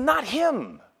 This was not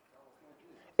him.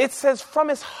 It says from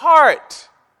his heart,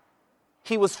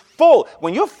 he was full.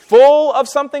 When you're full of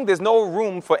something, there's no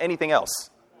room for anything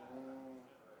else.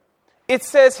 It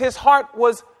says his heart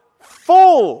was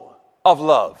full of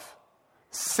love,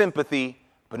 sympathy,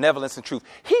 benevolence, and truth.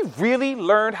 He really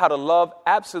learned how to love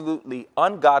absolutely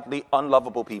ungodly,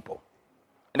 unlovable people.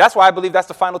 And that's why I believe that's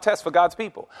the final test for God's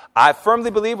people. I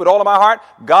firmly believe with all of my heart,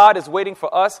 God is waiting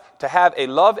for us to have a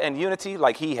love and unity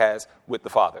like he has with the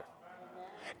Father.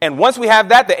 And once we have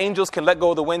that, the angels can let go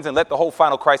of the winds and let the whole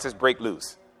final crisis break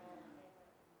loose.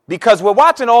 Because we're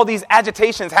watching all these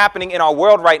agitations happening in our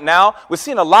world right now. We're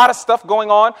seeing a lot of stuff going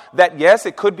on that, yes,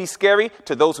 it could be scary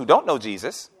to those who don't know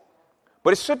Jesus.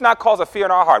 But it should not cause a fear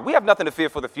in our heart. We have nothing to fear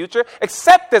for the future,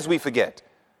 except as we forget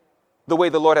the way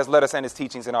the Lord has led us and his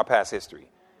teachings in our past history.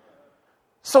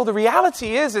 So the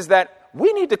reality is that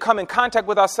we need to come in contact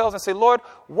with ourselves and say, Lord,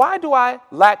 why do I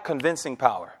lack convincing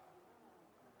power?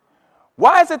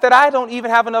 Why is it that I don't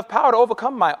even have enough power to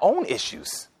overcome my own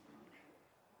issues?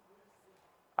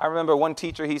 I remember one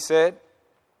teacher, he said,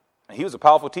 and he was a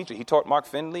powerful teacher. He taught Mark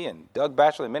Finley and Doug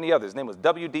Batchelor and many others. His name was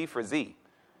W.D. Frazee.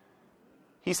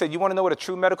 He said, you want to know what a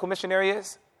true medical missionary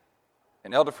is?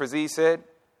 And Elder Frazee said,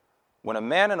 when a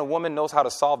man and a woman knows how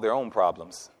to solve their own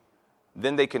problems,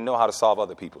 then they can know how to solve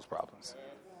other people's problems.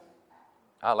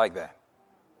 I like that.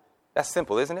 That's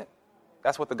simple, isn't it?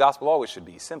 That's what the gospel always should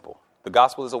be, simple. The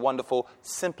gospel is a wonderful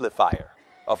simplifier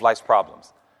of life's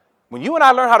problems. When you and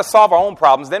I learn how to solve our own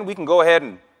problems, then we can go ahead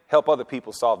and help other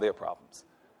people solve their problems.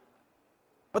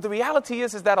 But the reality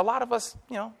is that a lot of us,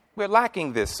 we're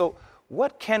lacking this. So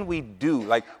what can we do?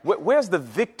 Like, where's the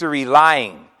victory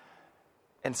lying?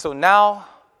 And so now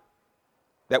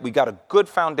that we got a good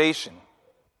foundation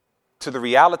to the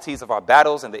realities of our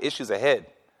battles and the issues ahead,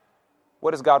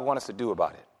 what does God want us to do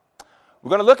about it? We're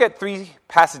going to look at 3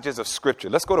 passages of Scripture.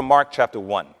 Let's go to Mark chapter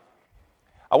 1.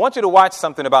 I want you to watch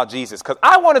something about Jesus, because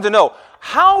I wanted to know,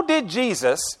 how did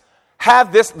Jesus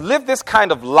live this kind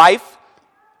of life,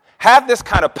 have this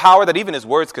kind of power that even his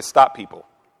words could stop people?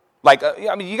 Like,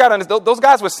 you got to understand, those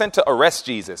guys were sent to arrest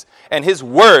Jesus, and his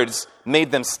words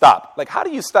made them stop. Like, how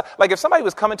do you stop? Like, if somebody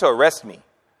was coming to arrest me,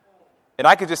 and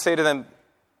I could just say to them,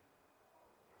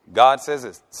 God says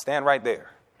this, stand right there.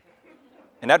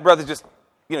 And that brother just,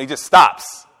 he just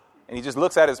stops, and he just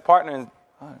looks at his partner and,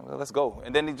 all right, well, let's go.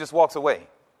 And then he just walks away.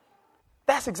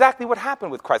 That's exactly what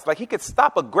happened with Christ. Like, he could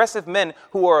stop aggressive men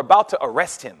who are about to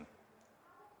arrest him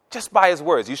just by his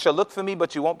words. You shall look for me,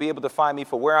 but you won't be able to find me,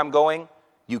 for where I'm going,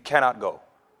 you cannot go.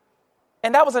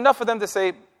 And that was enough for them to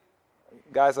say,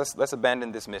 guys, let's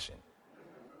abandon this mission.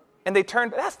 And they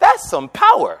turned. That's some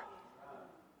power.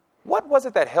 What was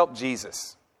it that helped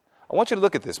Jesus? I want you to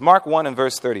look at this. Mark 1 and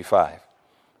verse 35.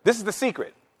 This is the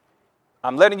secret.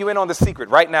 I'm letting you in on the secret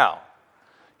right now.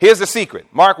 Here's the secret.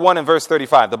 Mark 1 and verse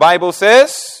 35. The Bible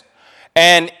says,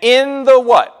 and in the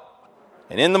what?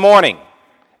 And in the morning.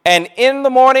 And in the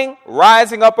morning,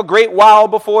 rising up a great while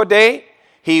before day,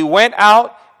 he went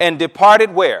out and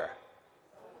departed where?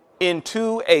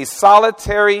 Into a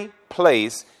solitary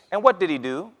place. And what did he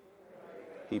do?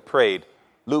 He prayed.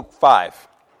 Luke 5.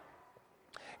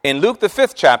 In Luke, the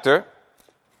 5th chapter,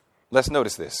 let's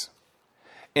notice this.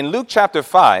 In Luke chapter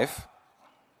 5,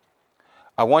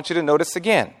 I want you to notice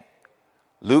again.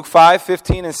 Luke 5,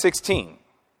 15 and 16.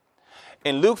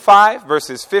 In Luke 5,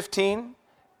 verses 15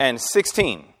 and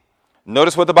 16,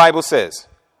 notice what the Bible says.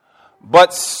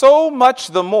 But so much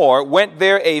the more went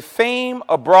there a fame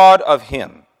abroad of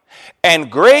him,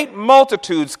 and great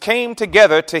multitudes came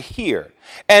together to hear,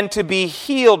 and to be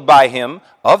healed by him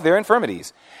of their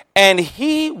infirmities. And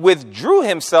he withdrew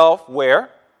himself, where?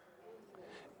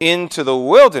 Into the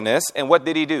wilderness. And what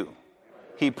did he do?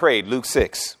 He prayed. Luke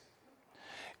 6.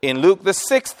 In Luke, the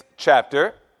 6th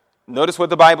chapter, notice what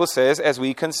the Bible says as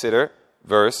we consider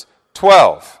verse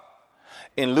 12.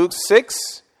 In Luke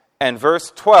 6 and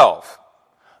verse 12,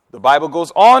 the Bible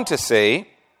goes on to say,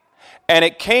 and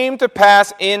it came to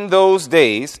pass in those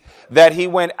days that he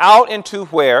went out into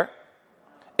where?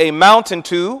 A mountain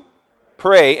to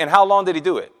pray. And how long did he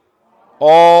do it?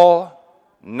 All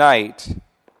night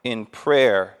in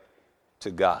prayer to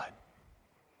God.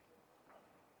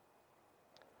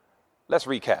 Let's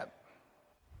recap.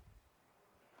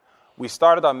 We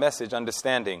started our message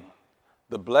understanding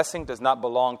the blessing does not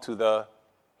belong to the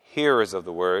hearers of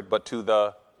the word, but to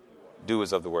the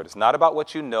doers of the word. It's not about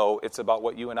what you know, it's about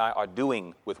what you and I are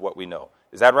doing with what we know.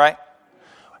 Is that right?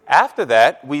 After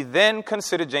that, we then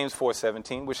considered James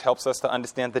 4:17, which helps us to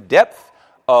understand the depth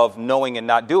of knowing and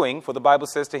not doing. For the Bible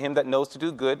says, to him that knows to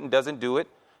do good and doesn't do it,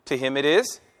 to him it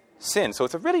is sin. So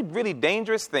it's a really, really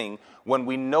dangerous thing when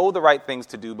we know the right things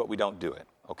to do, but we don't do it.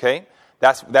 Okay?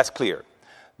 That's clear.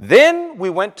 Then we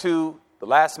went to the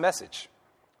last message.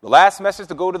 The last message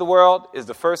to go to the world is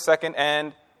the first, second,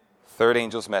 and third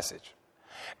angel's message.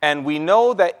 And we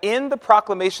know that in the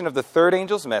proclamation of the third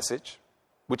angel's message,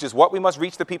 which is what we must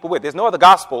reach the people with, there's no other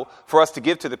gospel for us to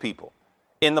give to the people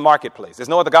in the marketplace. There's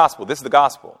no other gospel. This is the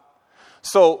gospel.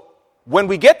 So when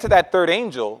we get to that third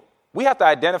angel, we have to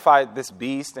identify this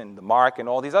beast and the mark and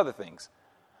all these other things.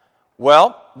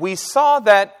 Well, we saw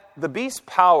that the beast's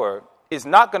power is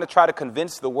not going to try to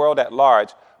convince the world at large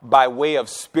by way of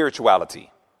spirituality.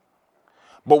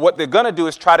 But what they're going to do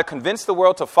is try to convince the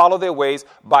world to follow their ways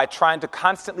by trying to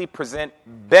constantly present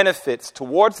benefits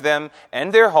towards them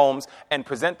and their homes and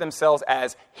present themselves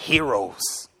as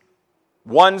heroes,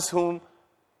 ones whom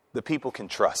the people can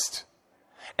trust.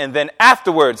 And then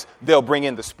afterwards, they'll bring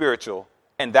in the spiritual,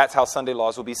 and that's how Sunday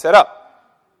laws will be set up.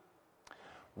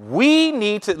 We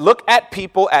need to look at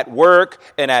people at work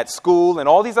and at school and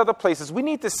all these other places. We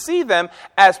need to see them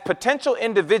as potential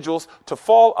individuals to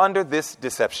fall under this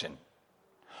deception.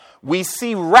 We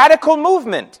see radical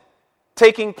movement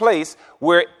taking place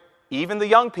where even the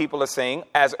young people are saying,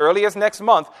 as early as next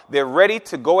month, they're ready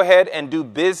to go ahead and do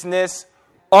business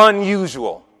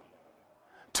unusual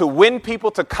to win people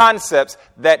to concepts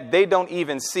that they don't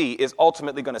even see is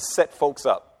ultimately going to set folks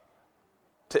up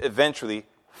to eventually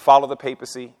follow the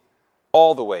papacy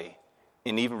all the way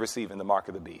and even receiving the mark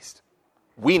of the beast.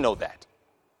 We know that.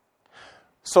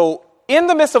 So in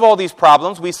the midst of all these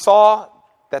problems, we saw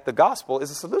that the gospel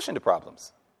is a solution to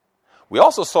problems. We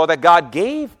also saw that God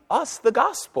gave us the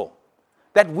gospel,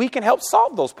 that we can help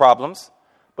solve those problems.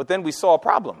 But then we saw a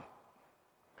problem.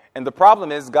 And the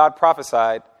problem is God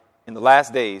prophesied in the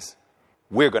last days,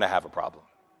 we're going to have a problem.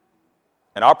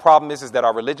 And our problem is that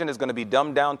our religion is going to be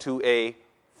dumbed down to a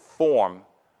form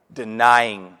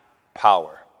denying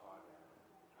power.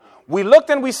 We looked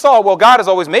and we saw, well, God has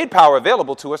always made power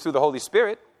available to us through the Holy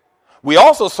Spirit. We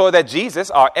also saw that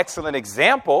Jesus, our excellent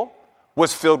example,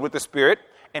 was filled with the Spirit,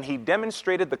 and he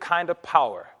demonstrated the kind of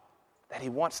power that he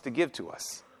wants to give to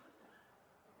us.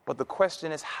 But the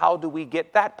question is, how do we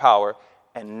get that power?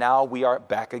 And now we are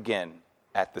back again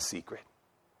at the secret.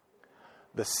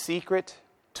 The secret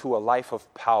to a life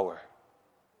of power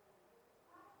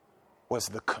was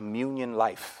the communion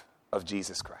life of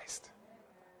Jesus Christ.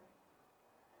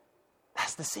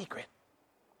 That's the secret.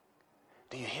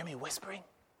 Do you hear me whispering?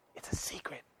 It's a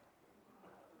secret.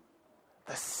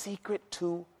 The secret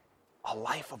to a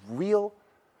life of real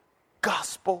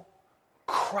gospel,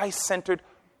 Christ-centered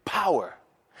power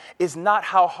is not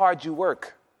how hard you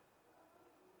work.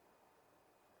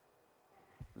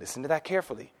 Listen to that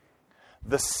carefully.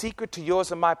 The secret to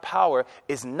yours and my power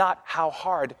is not how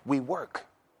hard we work.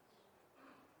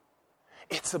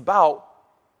 It's about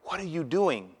what are you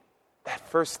doing that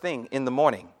first thing in the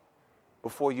morning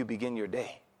before you begin your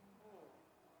day.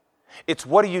 It's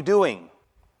what are you doing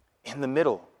in the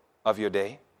middle of your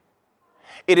day.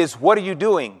 It is what are you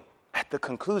doing at the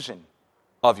conclusion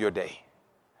of your day.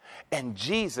 And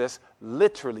Jesus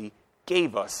literally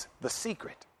gave us the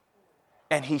secret.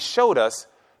 And he showed us,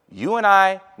 you and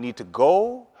I need to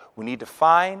go, we need to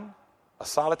find a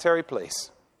solitary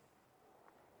place.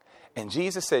 And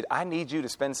Jesus said, I need you to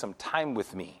spend some time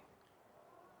with me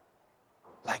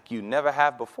like you never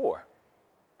have before.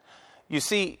 You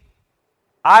see,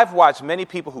 I've watched many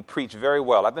people who preach very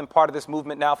well. I've been part of this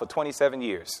movement now for 27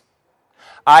 years.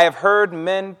 I have heard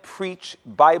men preach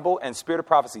Bible and spirit of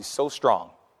prophecy so strong.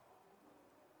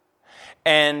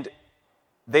 And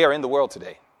they are in the world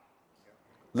today,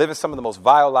 living some of the most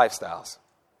vile lifestyles.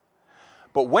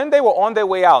 But when they were on their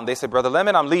way out and they said, Brother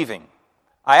Lemon, I'm leaving,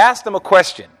 I asked them a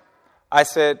question. I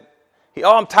said,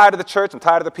 I'm tired of the church, I'm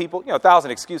tired of the people, 1,000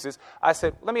 excuses. I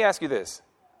said, let me ask you this.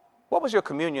 What was your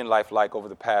communion life like over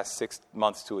the past 6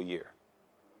 months to a year?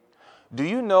 Do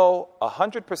you know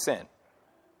 100%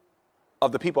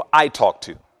 of the people I talked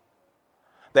to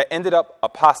that ended up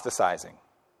apostatizing?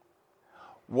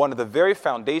 One of the very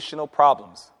foundational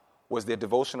problems was their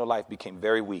devotional life became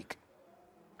very weak,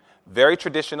 very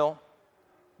traditional,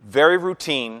 very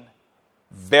routine,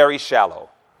 very shallow,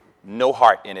 no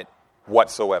heart in it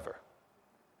whatsoever.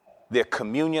 Their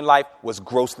communion life was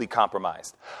grossly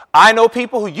compromised. I know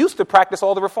people who used to practice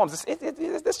all the reforms.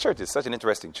 This church is such an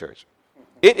interesting church.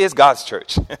 It is God's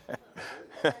church.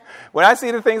 When I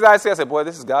see the things I say, I say, boy,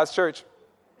 this is God's church.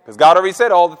 Because God already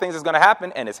said all the things that's going to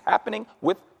happen, and it's happening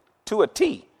to a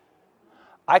T.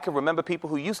 I can remember people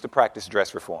who used to practice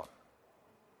dress reform.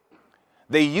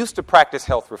 They used to practice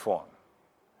health reform.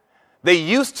 They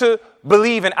used to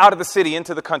believe in out of the city,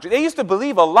 into the country. They used to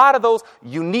believe a lot of those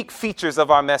unique features of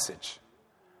our message.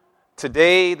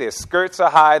 Today, their skirts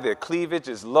are high, their cleavage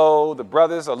is low. The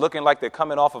brothers are looking like they're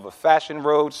coming off of a fashion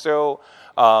road show.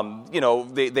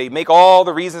 They make all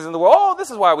the reasons in the world. Oh,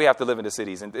 this is why we have to live in the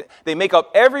cities. And they make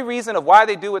up every reason of why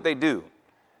they do what they do.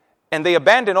 And they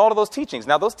abandon all of those teachings.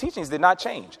 Now, those teachings did not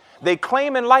change. They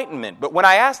claim enlightenment. But when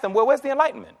I ask them, well, where's the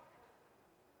enlightenment?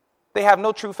 They have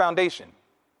no true foundation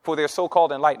for their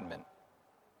so-called enlightenment.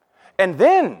 And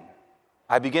then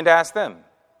I begin to ask them,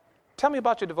 tell me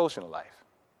about your devotional life.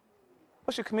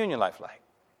 What's your communion life like?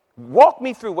 Walk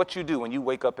me through what you do when you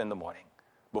wake up in the morning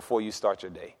before you start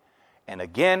your day. And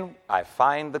again, I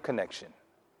find the connection.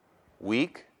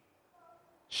 Weak,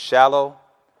 shallow,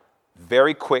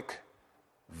 very quick,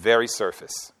 very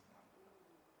surface.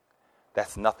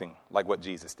 That's nothing like what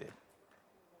Jesus did.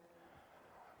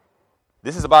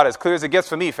 This is about as clear as it gets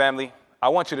for me, family. I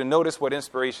want you to notice what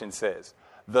inspiration says.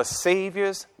 The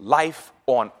Savior's life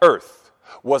on earth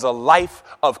was a life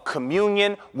of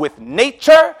communion with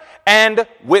nature and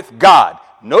with God.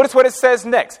 Notice what it says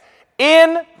next.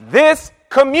 In this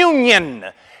communion,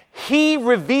 he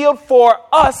revealed for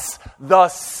us the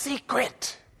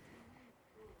secret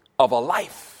of a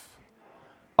life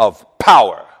of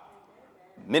power.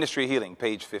 Ministry of Healing,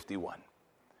 page 51.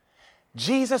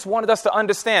 Jesus wanted us to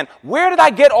understand, where did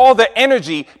I get all the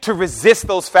energy to resist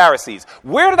those Pharisees?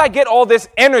 Where did I get all this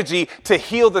energy to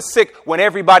heal the sick when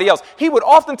everybody else? He would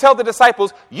often tell the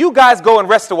disciples, you guys go and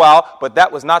rest a while, but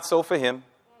that was not so for him.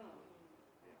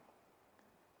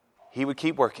 He would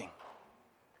keep working.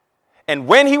 And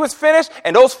when he was finished,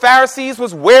 and those Pharisees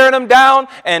was wearing him down,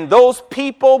 and those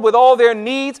people with all their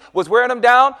needs was wearing him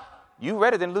down, you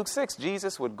read it in Luke 6,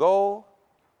 Jesus would go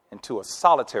into a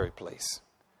solitary place.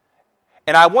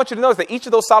 And I want you to notice that each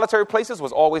of those solitary places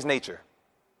was always nature.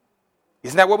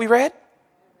 Isn't that what we read?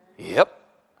 Yep.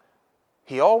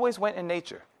 He always went in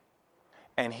nature,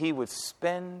 and he would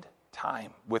spend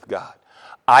time with God,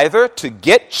 either to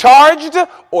get charged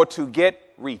or to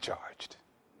get recharged.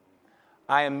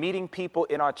 I am meeting people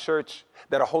in our church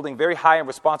that are holding very high and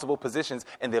responsible positions,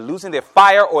 and they're losing their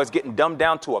fire or it's getting dumbed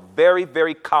down to a very,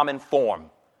 very common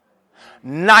form.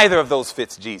 Neither of those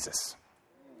fits Jesus.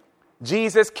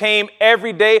 Jesus came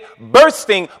every day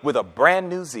bursting with a brand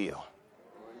new zeal.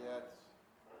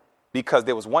 Because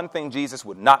there was one thing Jesus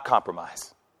would not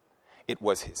compromise. It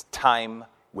was his time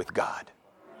with God.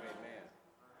 Amen.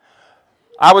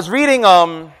 I was reading,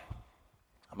 I'm going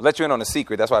to let you in on a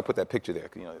secret. That's why I put that picture there,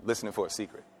 listening for a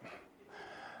secret.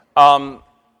 I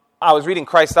was reading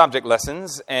Christ Object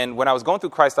Lessons, and when I was going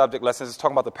through Christ Object Lessons, it's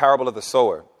talking about the parable of the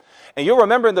sower. And you'll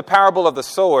remember in the parable of the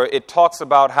sower, it talks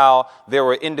about how there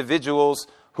were individuals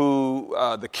who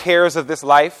the cares of this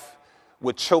life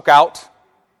would choke out,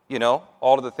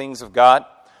 all of the things of God.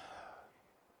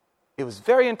 It was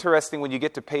very interesting when you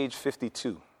get to page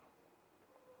 52.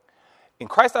 In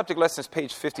Christ Object Lessons,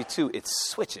 page 52, it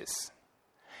switches.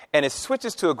 And it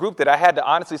switches to a group that I had to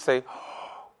honestly say,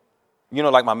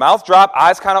 like my mouth dropped,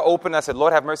 eyes kind of open. I said,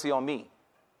 Lord, have mercy on me.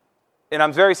 And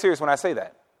I'm very serious when I say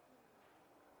that.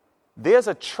 There's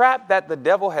a trap that the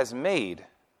devil has made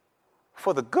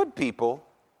for the good people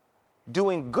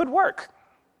doing good work.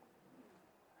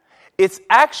 It's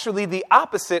actually the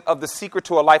opposite of the secret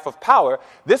to a life of power.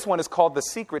 This one is called the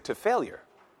secret to failure.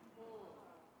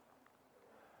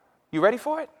 You ready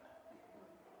for it?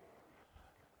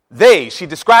 She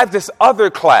describes this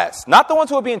other class, not the ones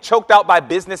who are being choked out by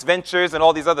business ventures and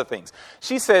all these other things.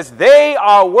 She says they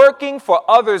are working for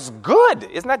others' good.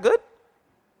 Isn't that good?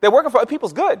 They're working for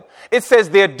people's good. It says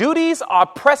their duties are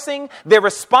pressing, their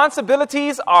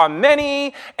responsibilities are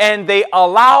many, and they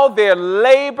allow their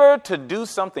labor to do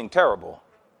something terrible,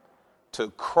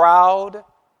 to crowd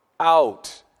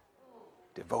out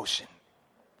devotion.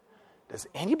 Does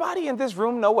anybody in this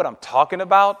room know what I'm talking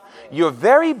about? You're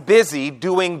very busy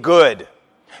doing good.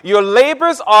 Your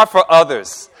labors are for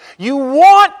others. You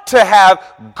want to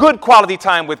have good quality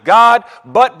time with God,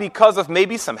 but because of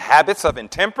maybe some habits of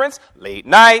intemperance, late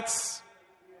nights,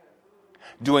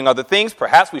 doing other things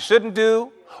perhaps we shouldn't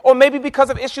do, or maybe because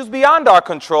of issues beyond our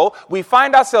control, we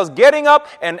find ourselves getting up,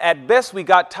 and at best we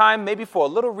got time maybe for a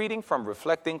little reading from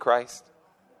Reflecting Christ.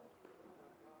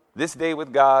 This Day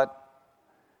with God.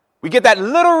 We get that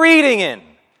little reading in,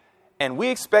 and we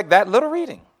expect that little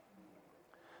reading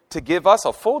to give us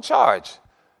a full charge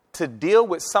to deal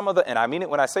with some of the, and I mean it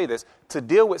when I say this, to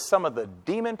deal with some of the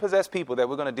demon-possessed people that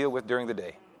we're going to deal with during the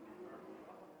day.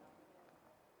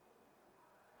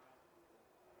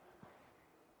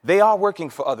 They are working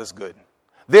for others' good.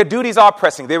 Their duties are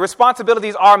pressing. Their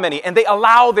responsibilities are many, and they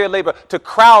allow their labor to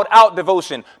crowd out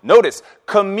devotion. Notice,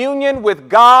 communion with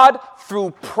God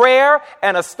through prayer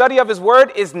and a study of his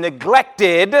word is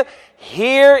neglected.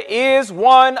 Here is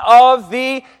one of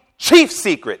the chief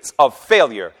secrets of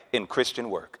failure in Christian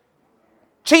work.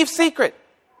 Chief secret.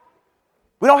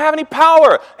 We don't have any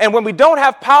power. And when we don't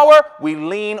have power, we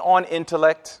lean on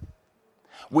intellect.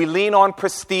 We lean on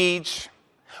prestige.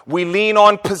 We lean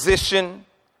on position.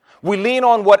 We lean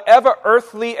on whatever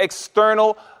earthly,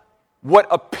 external, what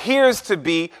appears to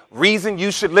be reason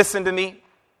you should listen to me,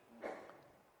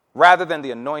 rather than the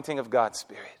anointing of God's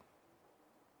Spirit.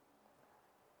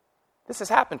 This has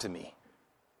happened to me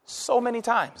so many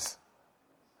times.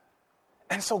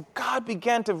 And so God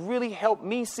began to really help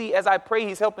me see, as I pray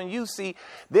he's helping you see,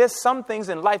 there's some things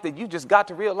in life that you just got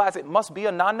to realize it must be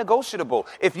a non-negotiable.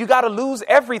 If you got to lose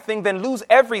everything, then lose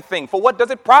everything. For what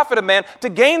does it profit a man to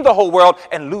gain the whole world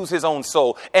and lose his own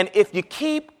soul? And if you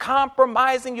keep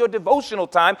compromising your devotional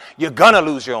time, you're going to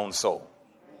lose your own soul.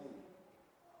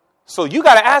 So you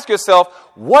got to ask yourself,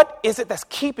 what is it that's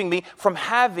keeping me from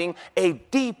having a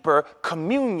deeper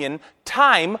communion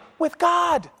time with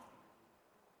God?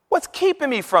 What's keeping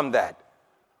me from that?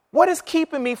 What is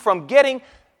keeping me from getting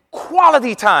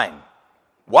quality time?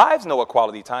 Wives know what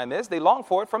quality time is. They long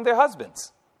for it from their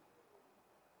husbands.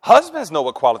 Husbands know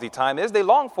what quality time is. They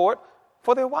long for it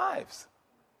for their wives.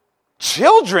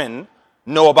 Children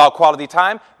know about quality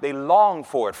time. They long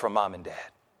for it from mom and dad.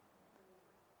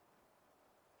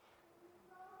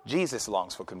 Jesus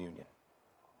longs for communion.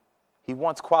 He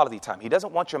wants quality time. He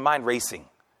doesn't want your mind racing.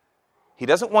 He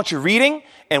doesn't want you reading,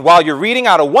 and while you're reading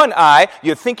out of one eye,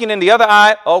 you're thinking in the other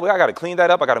eye, oh, I got to clean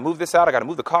that up. I got to move this out. I got to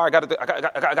move the car.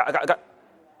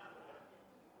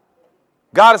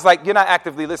 God is like, you're not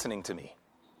actively listening to me.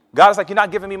 God is like, you're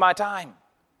not giving me my time.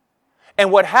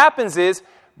 And what happens is,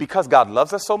 because God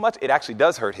loves us so much, it actually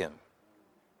does hurt him.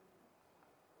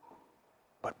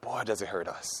 But boy, does it hurt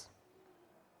us.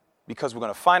 Because we're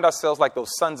going to find ourselves like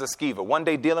those sons of Sceva, one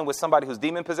day dealing with somebody who's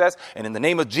demon-possessed, and in the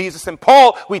name of Jesus and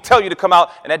Paul, we tell you to come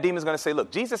out, and that demon's going to say, look,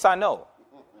 Jesus I know,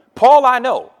 Paul I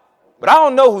know, but I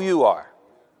don't know who you are.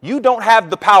 You don't have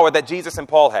the power that Jesus and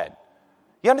Paul had.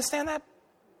 You understand that?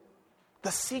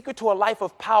 The secret to a life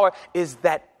of power is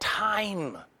that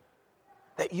time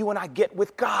that you and I get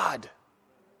with God.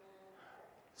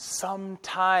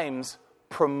 Sometimes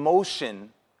promotion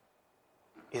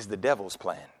is the devil's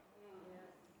plan.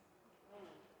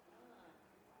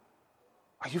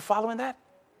 Are you following that?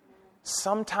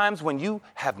 Sometimes when you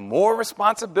have more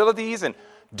responsibilities and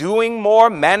doing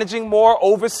more, managing more,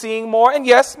 overseeing more, and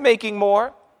yes, making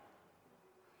more,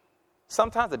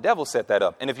 sometimes the devil set that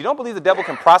up. And if you don't believe the devil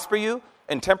can prosper you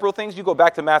in temporal things, you go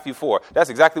back to Matthew 4.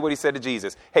 That's exactly what he said to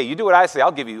Jesus. Hey, you do what I say,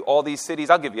 I'll give you all these cities,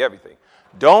 I'll give you everything.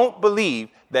 Don't believe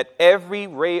that every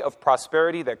ray of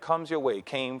prosperity that comes your way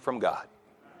came from God.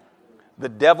 The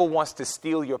devil wants to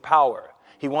steal your power.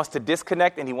 He wants to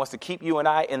disconnect, and he wants to keep you and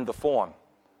I in the form.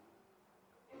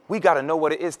 We got to know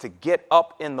what it is to get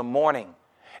up in the morning,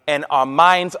 and our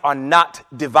minds are not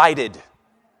divided.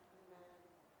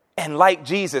 And like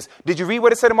Jesus, did you read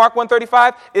what it said in Mark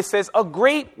 1:35? It says, a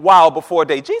great while before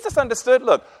day. Jesus understood,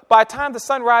 look, by the time the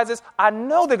sun rises, I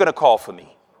know they're going to call for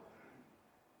me.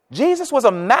 Jesus was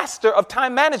a master of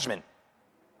time management.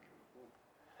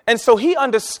 And so he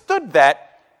understood that.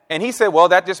 And he said, well,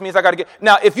 that just means I got to get.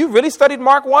 Now, if you really studied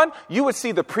Mark 1, you would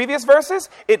see the previous verses.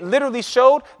 It literally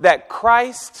showed that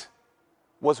Christ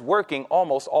was working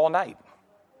almost all night.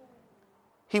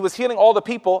 He was healing all the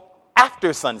people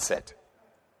after sunset.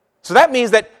 So that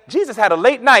means that Jesus had a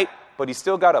late night, but he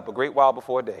still got up a great while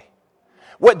before day.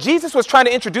 What Jesus was trying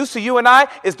to introduce to you and I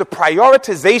is the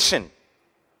prioritization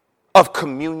of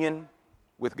communion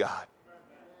with God.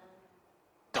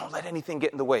 Don't let anything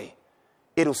get in the way.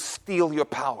 It'll steal your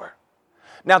power.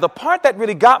 Now, the part that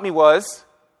really got me was,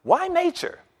 why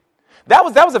nature? That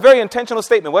was a very intentional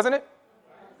statement, wasn't it?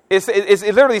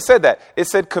 It literally said that. It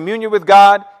said communion with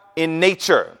God in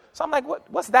nature. So I'm like,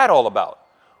 what's that all about?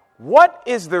 What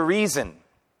is the reason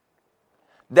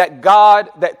that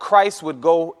Christ would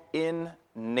go in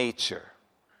nature?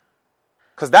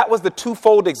 Because that was the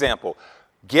twofold example.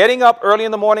 Getting up early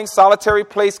in the morning, solitary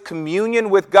place, communion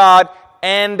with God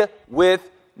and with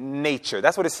nature.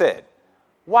 That's what it said.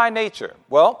 Why nature?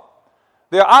 Well,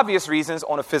 there are obvious reasons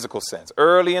on a physical sense.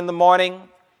 Early in the morning,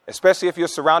 especially if you're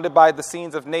surrounded by the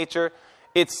scenes of nature,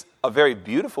 it's a very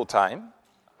beautiful time.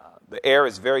 The air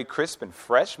is very crisp and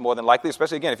fresh, more than likely,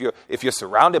 especially, again, if you're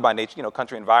surrounded by nature,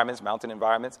 country environments, mountain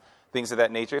environments, things of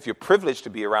that nature. If you're privileged to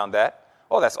be around that,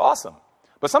 oh, that's awesome.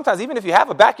 But sometimes, even if you have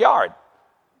a backyard,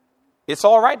 it's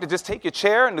all right to just take your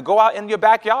chair and to go out in your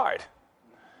backyard.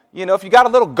 If you got a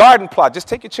little garden plot, just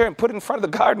take your chair and put it in front of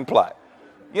the garden plot.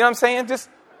 You know what I'm saying?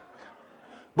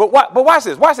 But watch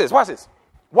this.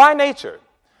 Why nature?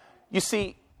 You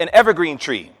see, an evergreen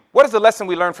tree. What is the lesson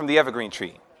we learn from the evergreen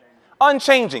tree?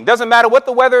 Unchanging. Doesn't matter what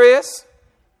the weather is.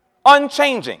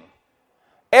 Unchanging.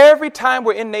 Every time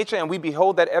we're in nature and we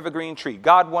behold that evergreen tree,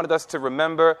 God wanted us to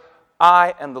remember,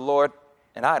 I am the Lord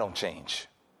and I don't change.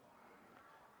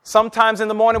 Sometimes in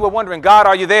the morning we're wondering, God,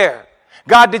 are you there?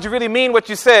 God, did you really mean what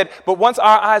you said? But once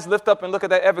our eyes lift up and look at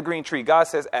that evergreen tree, God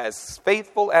says, as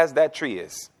faithful as that tree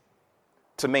is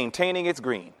to maintaining its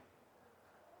green,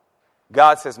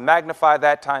 God says, magnify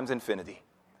that times infinity.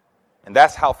 And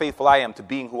that's how faithful I am to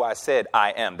being who I said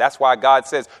I am. That's why God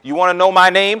says, you want to know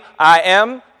my name? I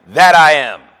am that I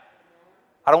am.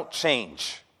 I don't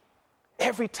change.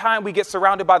 Every time we get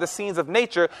surrounded by the scenes of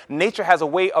nature, nature has a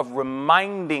way of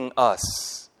reminding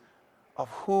us of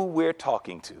who we're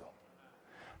talking to.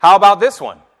 How about this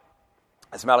one?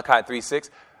 That's Malachi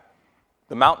 3:6.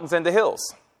 The mountains and the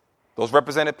hills. Those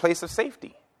represent a place of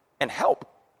safety and help.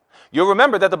 You'll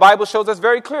remember that the Bible shows us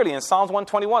very clearly in Psalms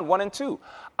 121, 1 and 2.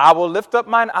 I will lift up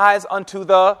mine eyes unto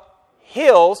the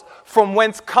hills, from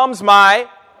whence comes my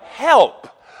help.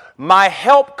 My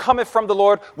help cometh from the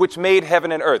Lord, which made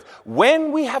heaven and earth.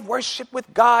 When we have worship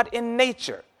with God in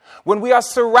nature, when we are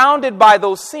surrounded by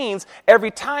those scenes,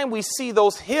 every time we see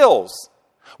those hills,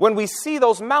 when we see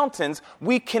those mountains,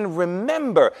 we can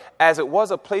remember as it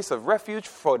was a place of refuge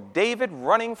for David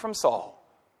running from Saul.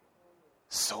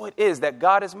 So it is that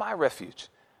God is my refuge.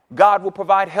 God will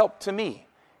provide help to me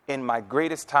in my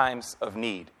greatest times of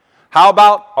need. How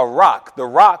about a rock? The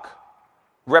rock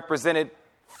represented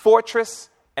fortress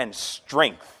and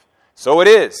strength. So it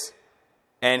is.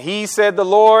 And he said, the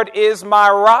Lord is my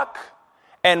rock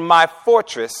and my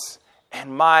fortress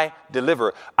and my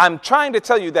deliverer. I'm trying to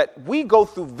tell you that we go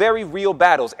through very real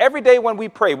battles. Every day when we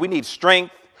pray, we need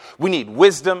strength, we need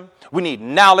wisdom, we need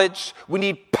knowledge, we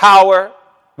need power.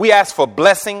 We ask for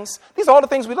blessings. These are all the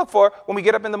things we look for when we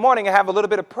get up in the morning and have a little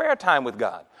bit of prayer time with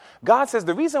God. God says,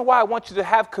 the reason why I want you to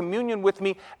have communion with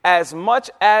me as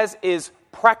much as is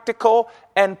practical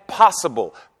and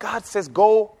possible. God says,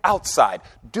 go outside.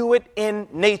 Do it in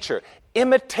nature.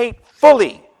 Imitate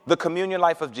fully the communion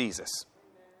life of Jesus.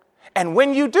 And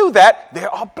when you do that,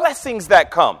 there are blessings that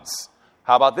comes.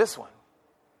 How about this one?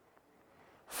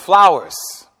 Flowers.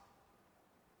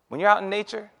 When you're out in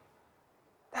nature,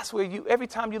 that's where every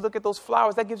time you look at those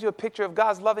flowers, that gives you a picture of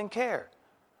God's love and care.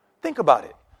 Think about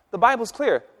it. The Bible's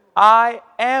clear. I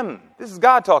am, this is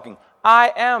God talking,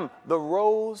 I am the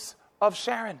rose of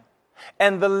Sharon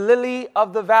and the lily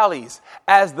of the valleys.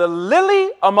 As the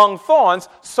lily among thorns,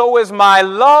 so is my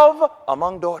love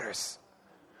among daughters.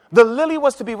 The lily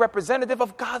was to be representative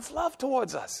of God's love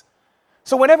towards us.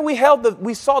 So whenever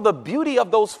we saw the beauty of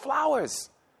those flowers,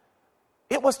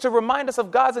 it was to remind us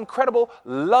of God's incredible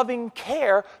loving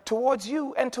care towards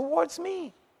you and towards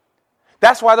me.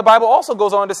 That's why the Bible also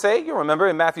goes on to say, you remember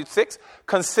in Matthew 6,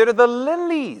 consider the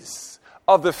lilies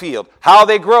of the field, how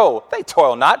they grow. They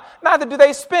toil not, neither do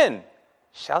they spin.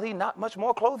 Shall he not much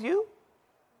more clothe you?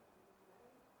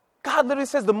 God literally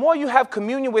says the more you have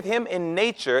communion with him in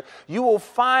nature, you will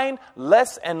find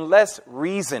less and less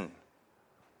reason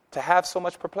to have so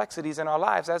much perplexities in our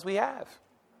lives as we have.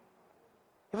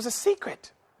 It was a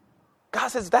secret. God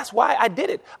says, that's why I did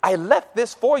it. I left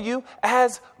this for you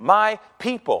as my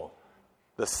people.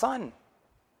 The sun,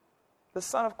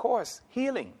 of course,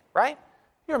 healing, right?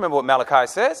 You remember what Malachi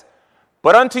says?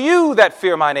 But unto you that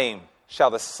fear my name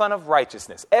shall the Son of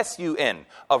Righteousness, S-U-N,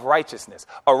 of righteousness,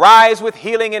 arise with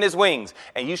healing in his wings,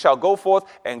 and you shall go forth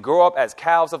and grow up as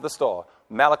calves of the stall.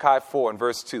 Malachi 4 and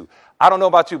verse 2. I don't know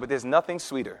about you, but there's nothing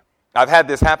sweeter. I've had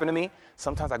this happen to me.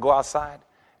 Sometimes I go outside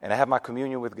and I have my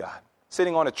communion with God.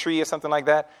 Sitting on a tree or something like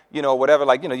that, whatever,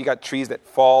 you got trees that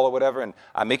fall or whatever, and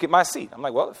I make it my seat. I'm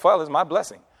like, well, the fall is my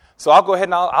blessing. So I'll go ahead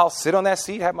and I'll sit on that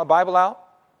seat, have my Bible out,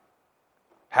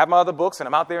 have my other books, and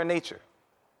I'm out there in nature.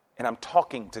 And I'm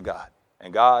talking to God,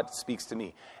 and God speaks to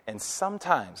me. And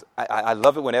sometimes, I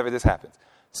love it whenever this happens,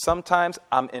 sometimes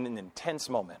I'm in an intense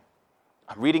moment.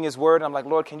 I'm reading his word, and I'm like,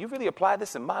 Lord, can you really apply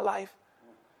this in my life?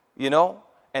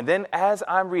 And then as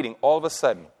I'm reading, all of a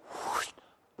sudden, whoosh,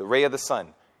 the ray of the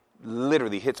sun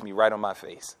literally hits me right on my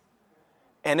face.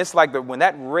 And it's like when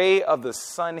that ray of the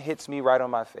sun hits me right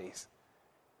on my face,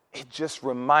 it just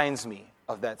reminds me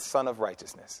of that Son of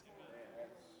Righteousness.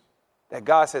 That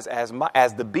God says,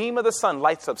 as the beam of the sun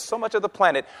lights up so much of the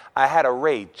planet, I had a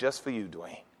ray just for you,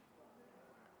 Dwayne.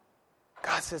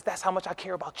 God says, that's how much I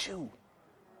care about you.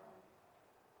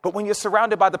 But when you're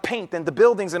surrounded by the paint and the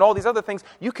buildings and all these other things,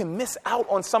 you can miss out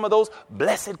on some of those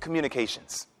blessed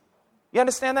communications. You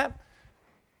understand that?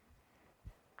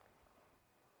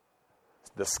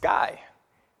 The sky.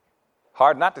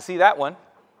 Hard not to see that one.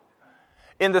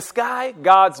 In the sky,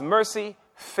 God's mercy,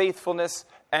 faithfulness,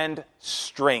 and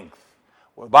strength.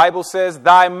 Well, the Bible says,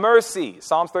 thy mercy,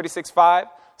 Psalms 36:5,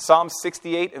 Psalm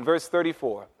 68 and verse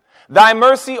 34. Thy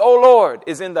mercy, O Lord,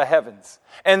 is in the heavens,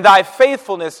 and thy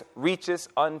faithfulness reaches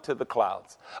unto the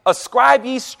clouds. Ascribe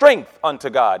ye strength unto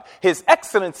God. His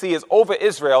excellency is over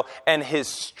Israel, and his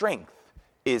strength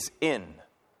is in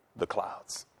the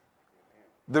clouds.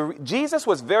 Jesus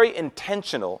was very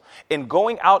intentional in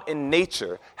going out in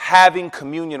nature, having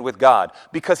communion with God,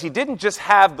 because he didn't just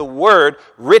have the word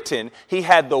written, he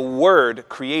had the word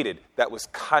created that was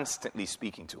constantly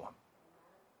speaking to him.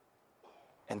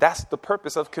 And that's the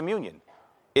purpose of communion.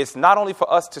 It's not only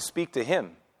for us to speak to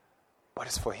him, but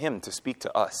it's for him to speak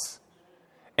to us.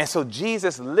 And so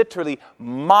Jesus literally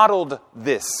modeled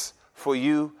this for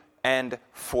you and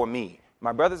for me.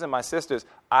 My brothers and my sisters,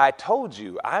 I told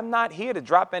you, I'm not here to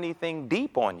drop anything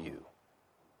deep on you.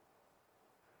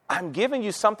 I'm giving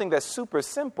you something that's super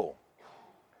simple.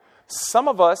 Some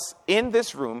of us in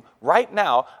this room right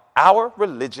now, our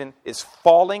religion is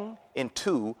falling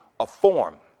into a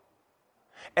form.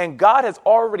 And God has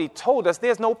already told us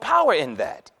there's no power in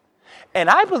that.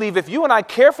 And I believe if you and I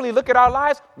carefully look at our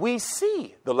lives, we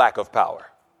see the lack of power.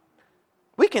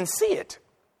 We can see it.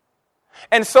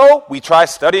 And so we try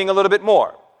studying a little bit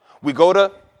more. We go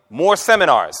to more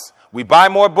seminars. We buy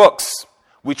more books.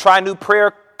 We try new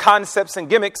prayer concepts and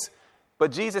gimmicks.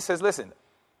 But Jesus says, listen,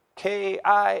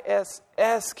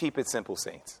 KISS, keep it simple,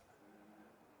 saints.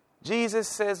 Jesus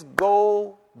says,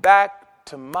 go back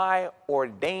to my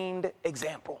ordained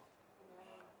example.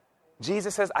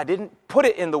 Jesus says, I didn't put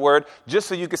it in the word just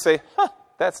so you could say,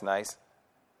 that's nice.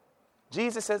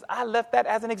 Jesus says, I left that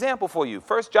as an example for you.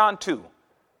 1 John 2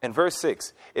 and verse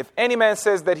 6. If any man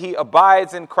says that he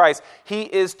abides in Christ, he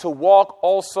is to walk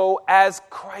also as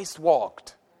Christ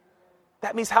walked.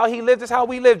 That means how he lived is how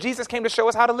we live. Jesus came to show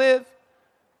us how to live.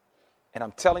 And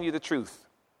I'm telling you the truth.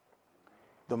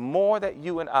 The more that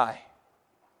you and I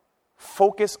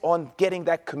focus on getting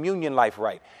that communion life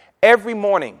right, every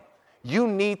morning, you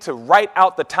need to write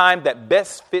out the time that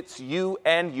best fits you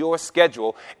and your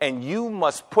schedule, and you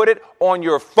must put it on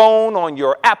your phone, on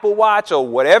your Apple Watch, or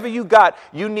whatever you got.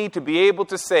 You need to be able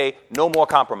to say, no more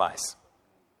compromise.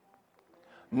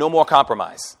 No more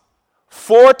compromise.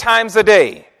 4 times a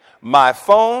day, my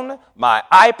phone, my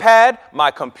iPad, my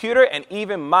computer, and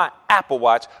even my Apple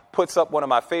Watch puts up one of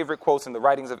my favorite quotes in the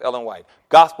writings of Ellen White.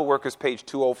 Gospel Workers, page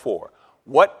 204.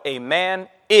 What a man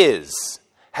is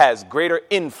has greater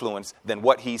influence than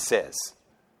what he says.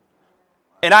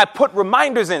 And I put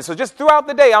reminders in. So just throughout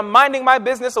the day, I'm minding my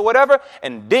business or whatever,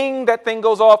 and ding, that thing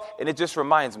goes off, and it just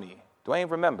reminds me,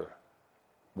 Dwayne, remember,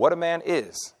 what a man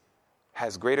is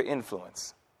has greater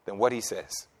influence than what he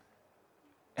says.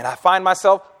 And I find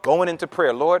myself going into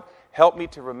prayer. Lord, help me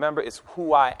to remember it's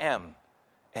who I am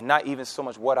and not even so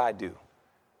much what I do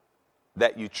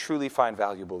that you truly find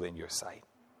valuable in your sight.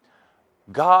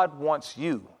 God wants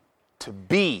you to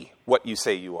be what you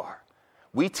say you are.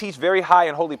 We teach very high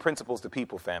and holy principles to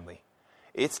people, family.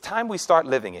 It's time we start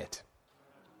living it.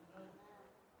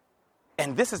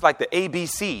 And this is like the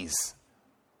ABCs.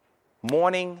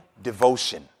 Morning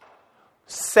devotion.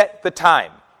 Set the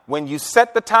time. When you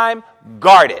set the time,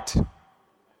 guard it.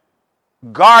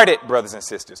 Guard it, brothers and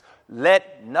sisters.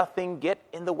 Let nothing get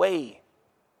in the way.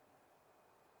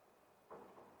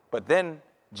 But then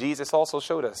Jesus also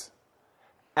showed us,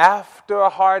 after a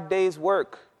hard day's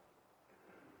work,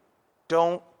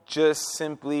 don't just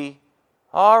simply,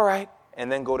 all right,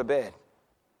 and then go to bed.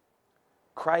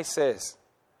 Christ says,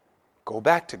 go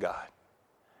back to God.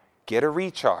 Get a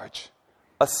recharge.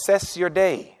 Assess your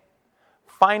day.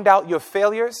 Find out your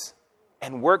failures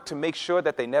and work to make sure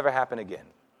that they never happen again.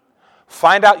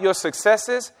 Find out your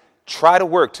successes. Try to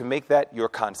work to make that your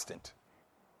constant.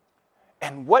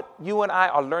 And what you and I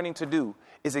are learning to do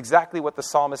is exactly what the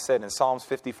psalmist said in Psalms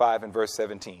 55 and verse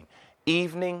 17.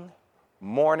 Evening,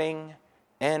 morning,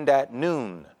 and at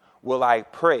noon will I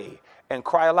pray and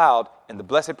cry aloud in the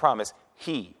blessed promise,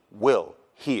 he will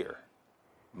hear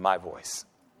my voice.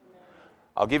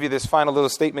 I'll give you this final little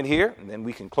statement here, and then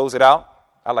we can close it out.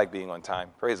 I like being on time.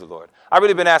 Praise the Lord. I've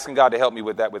really been asking God to help me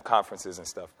with that with conferences and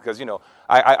stuff because,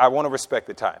 I want to respect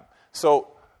the time. So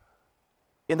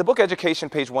in the book Education,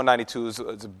 page 192,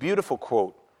 is a beautiful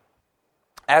quote.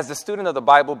 As the student of the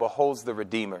Bible beholds the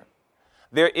Redeemer,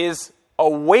 there is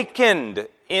awakened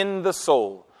in the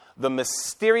soul the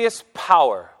mysterious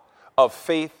power of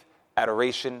faith,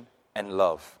 adoration, and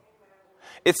love.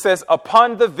 It says,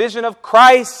 upon the vision of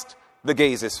Christ, the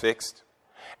gaze is fixed,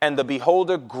 and the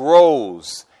beholder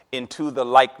grows into the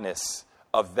likeness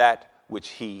of that which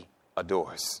he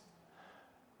adores.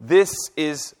 This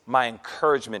is my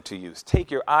encouragement to you.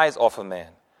 Take your eyes off of man.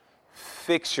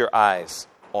 Fix your eyes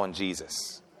on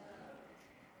Jesus.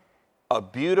 A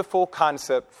beautiful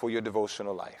concept for your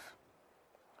devotional life.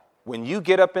 When you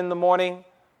get up in the morning,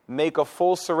 make a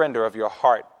full surrender of your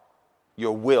heart,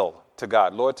 your will to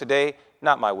God. Lord, today,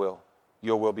 not my will,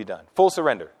 your will be done. Full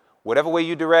surrender. Whatever way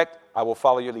you direct, I will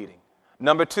follow your leading.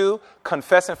 Number 2,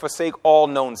 confess and forsake all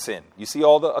known sin. You see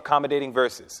all the accommodating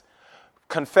verses.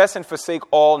 Confess and forsake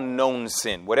all known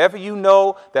sin. Whatever you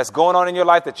know that's going on in your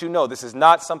life that you know this is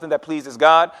not something that pleases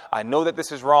God. I know that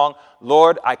this is wrong.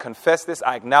 Lord, I confess this.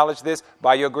 I acknowledge this.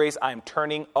 By your grace, I am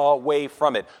turning away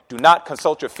from it. Do not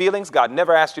consult your feelings. God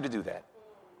never asked you to do that.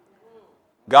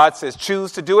 God says,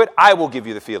 choose to do it. I will give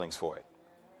you the feelings for it.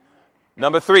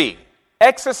 Number 3,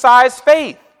 exercise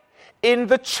faith in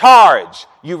the charge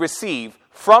you receive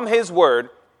from his word,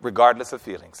 regardless of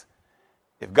feelings.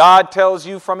 If God tells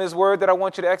you from his word that I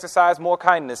want you to exercise more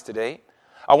kindness today,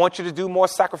 I want you to do more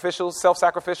self-sacrificial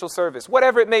service,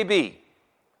 whatever it may be,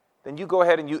 then you go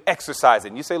ahead and you exercise it.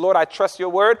 And you say, Lord, I trust your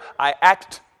word. I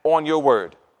act on your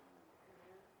word.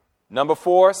 Number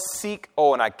 4, seek,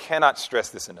 and I cannot stress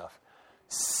this enough,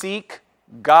 seek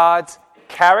God's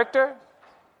character,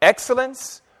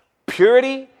 excellence,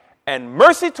 purity, and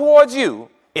mercy towards you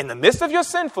in the midst of your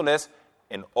sinfulness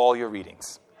in all your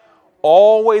readings.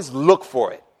 Always look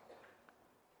for it.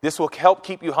 This will help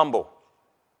keep you humble.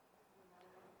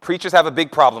 Preachers have a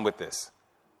big problem with this.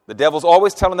 The devil's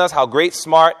always telling us how great,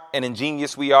 smart, and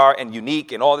ingenious we are and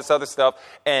unique and all this other stuff.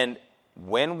 And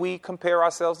when we compare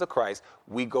ourselves to Christ,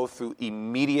 we go through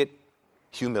immediate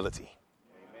humility.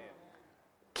 Amen.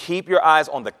 Keep your eyes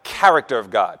on the character of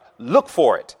God. Look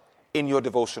for it in your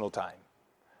devotional time.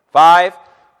 5,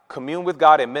 commune with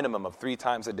God a minimum of 3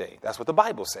 times a day. That's what the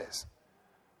Bible says.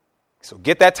 So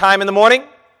get that time in the morning.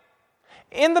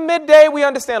 In the midday, we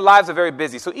understand lives are very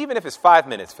busy. So even if it's 5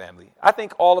 minutes, family, I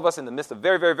think all of us in the midst of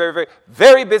very, very, very, very,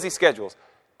 very busy schedules,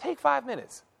 take 5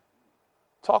 minutes.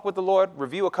 Talk with the Lord,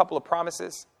 review a couple of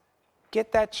promises,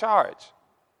 get that charge.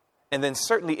 And then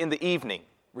certainly in the evening,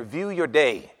 review your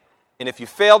day. And if you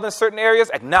failed in certain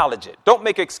areas, acknowledge it. Don't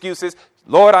make excuses.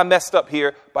 Lord, I messed up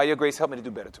here. By your grace, help me to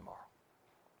do better tomorrow.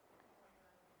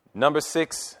 Number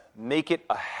 6, make it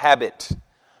a habit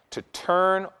to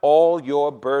turn all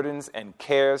your burdens and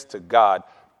cares to God,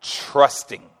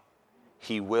 trusting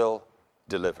He will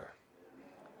deliver.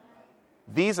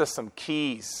 These are some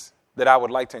keys that I would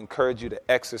like to encourage you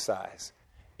to exercise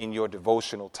in your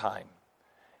devotional time.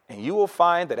 And you will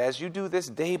find that as you do this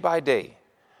day by day,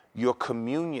 your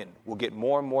communion will get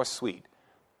more and more sweet.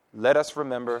 Let us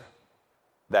remember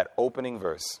that opening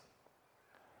verse.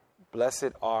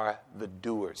 Blessed are the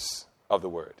doers of the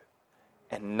word.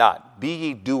 And be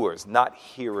ye doers, not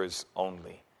hearers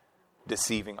only,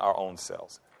 deceiving our own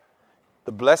selves.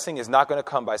 The blessing is not going to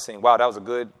come by saying, wow, that was a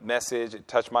good message, it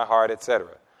touched my heart, etc.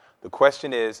 The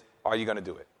question is, are you going to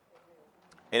do it?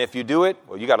 And if you do it,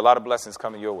 well, you got a lot of blessings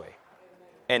coming your way.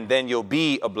 And then you'll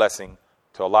be a blessing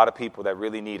to a lot of people that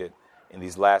really need it in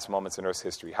these last moments in Earth's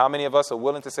history. How many of us are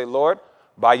willing to say, Lord,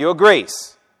 by your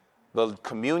grace, the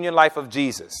communion life of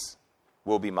Jesus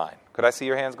will be mine? Could I see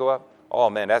your hands go up? Oh,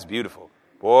 man, that's beautiful.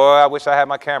 Boy, I wish I had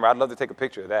my camera. I'd love to take a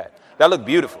picture of that. That looked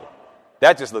beautiful.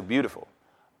 That just looked beautiful.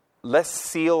 Let's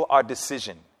seal our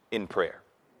decision in prayer.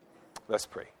 Let's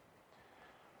pray.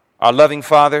 Our loving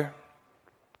Father,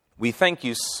 we thank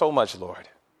you so much, Lord.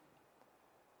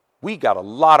 We got a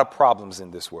lot of problems in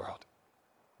this world,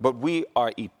 but we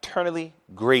are eternally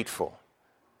grateful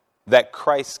that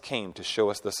Christ came to show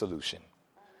us the solution.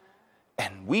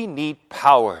 And we need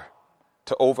power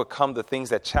to overcome the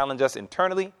things that challenge us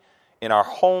internally, in our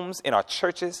homes, in our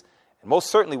churches, and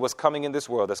most certainly what's coming in this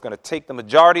world that's going to take the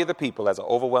majority of the people as an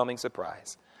overwhelming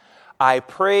surprise. I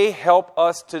pray, help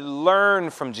us to learn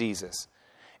from Jesus.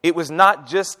 It was not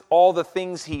just all the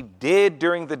things he did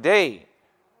during the day,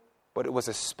 but it was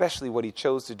especially what he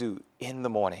chose to do in the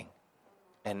morning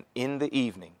and in the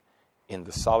evening in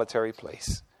the solitary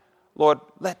place. Lord,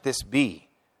 let this be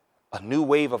a new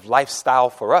wave of lifestyle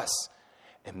for us.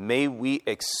 And may we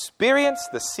experience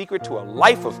the secret to a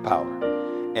life of power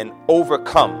and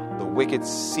overcome the wicked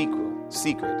secret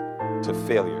to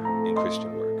failure in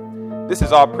Christian work. This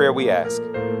is our prayer we ask.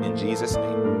 In Jesus'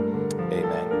 name,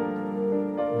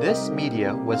 amen. This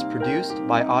media was produced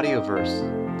by Audioverse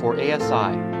for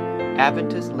ASI,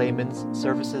 Adventist Layman's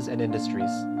Services and Industries.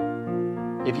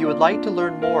 If you would like to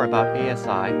learn more about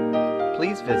ASI,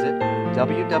 please visit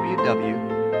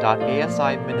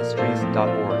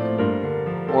www.asiministries.org.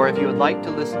 Or if you would like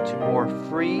to listen to more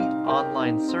free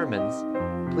online sermons,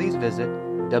 please visit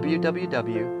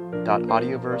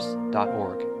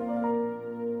www.audioverse.org.